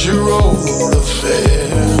natural affair.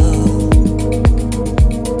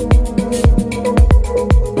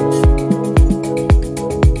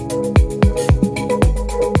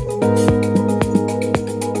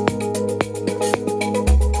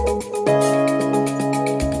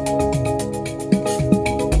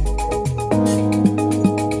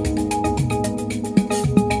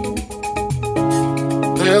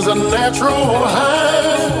 There's a natural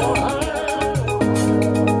high.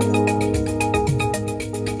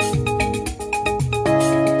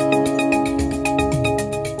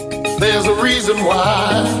 There's a reason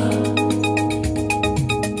why.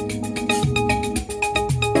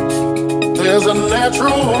 There's a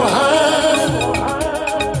natural high.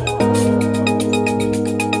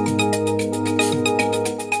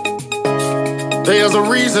 There's a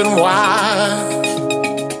reason why.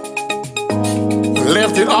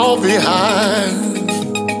 Left it all behind.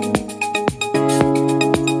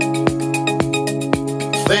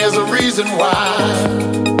 There's a reason why.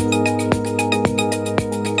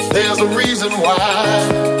 There's a reason why.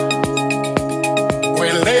 We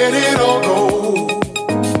let it all go.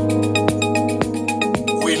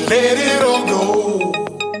 We let it all go.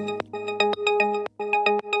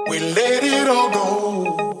 We let it all go.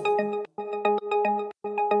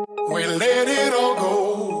 We let it all go.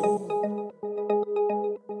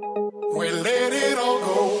 We let it all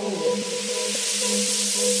go.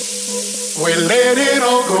 We let it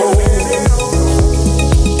all go.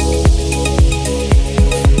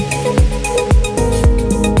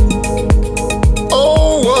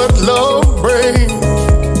 Oh, what love brings.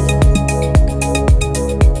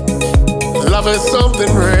 Love is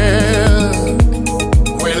something rare.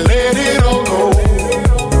 We let it all go.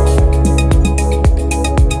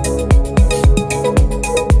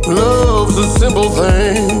 Love's a simple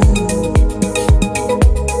thing.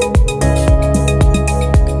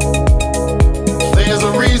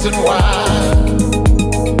 Why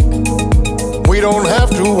we don't have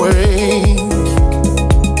to wait.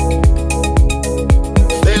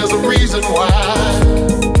 There's a reason why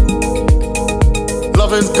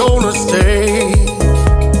love is gonna stay.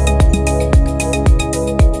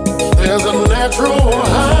 There's a natural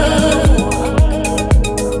high.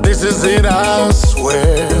 This is it, I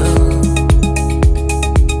swear.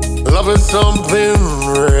 Love is something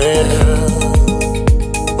rare.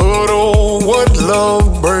 But oh, what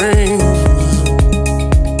love brings.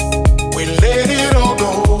 We let it all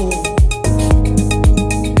go.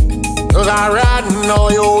 'Cause I riding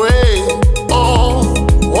all your way. Oh,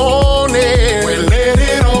 on it. We let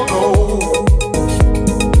it all go.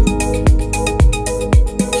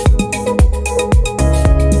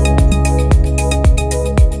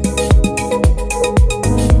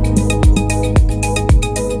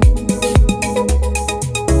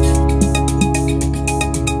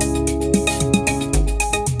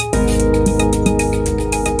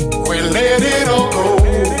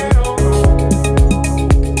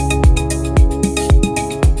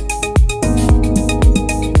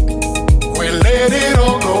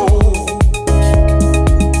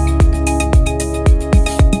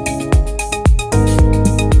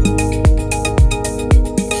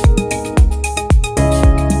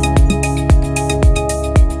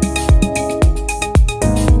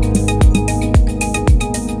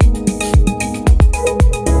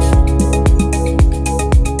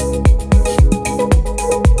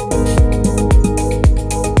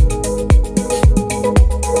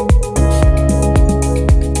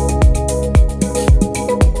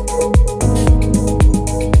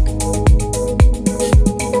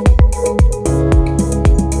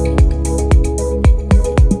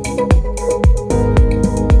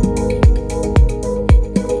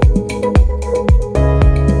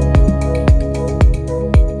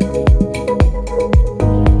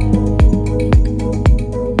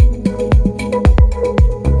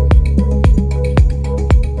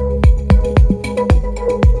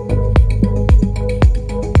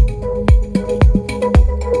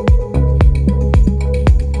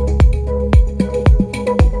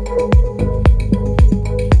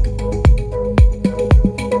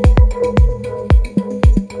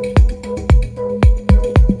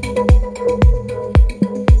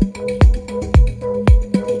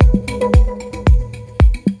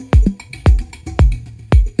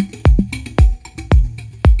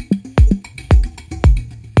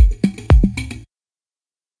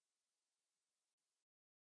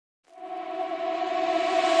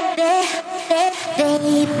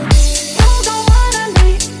 babe.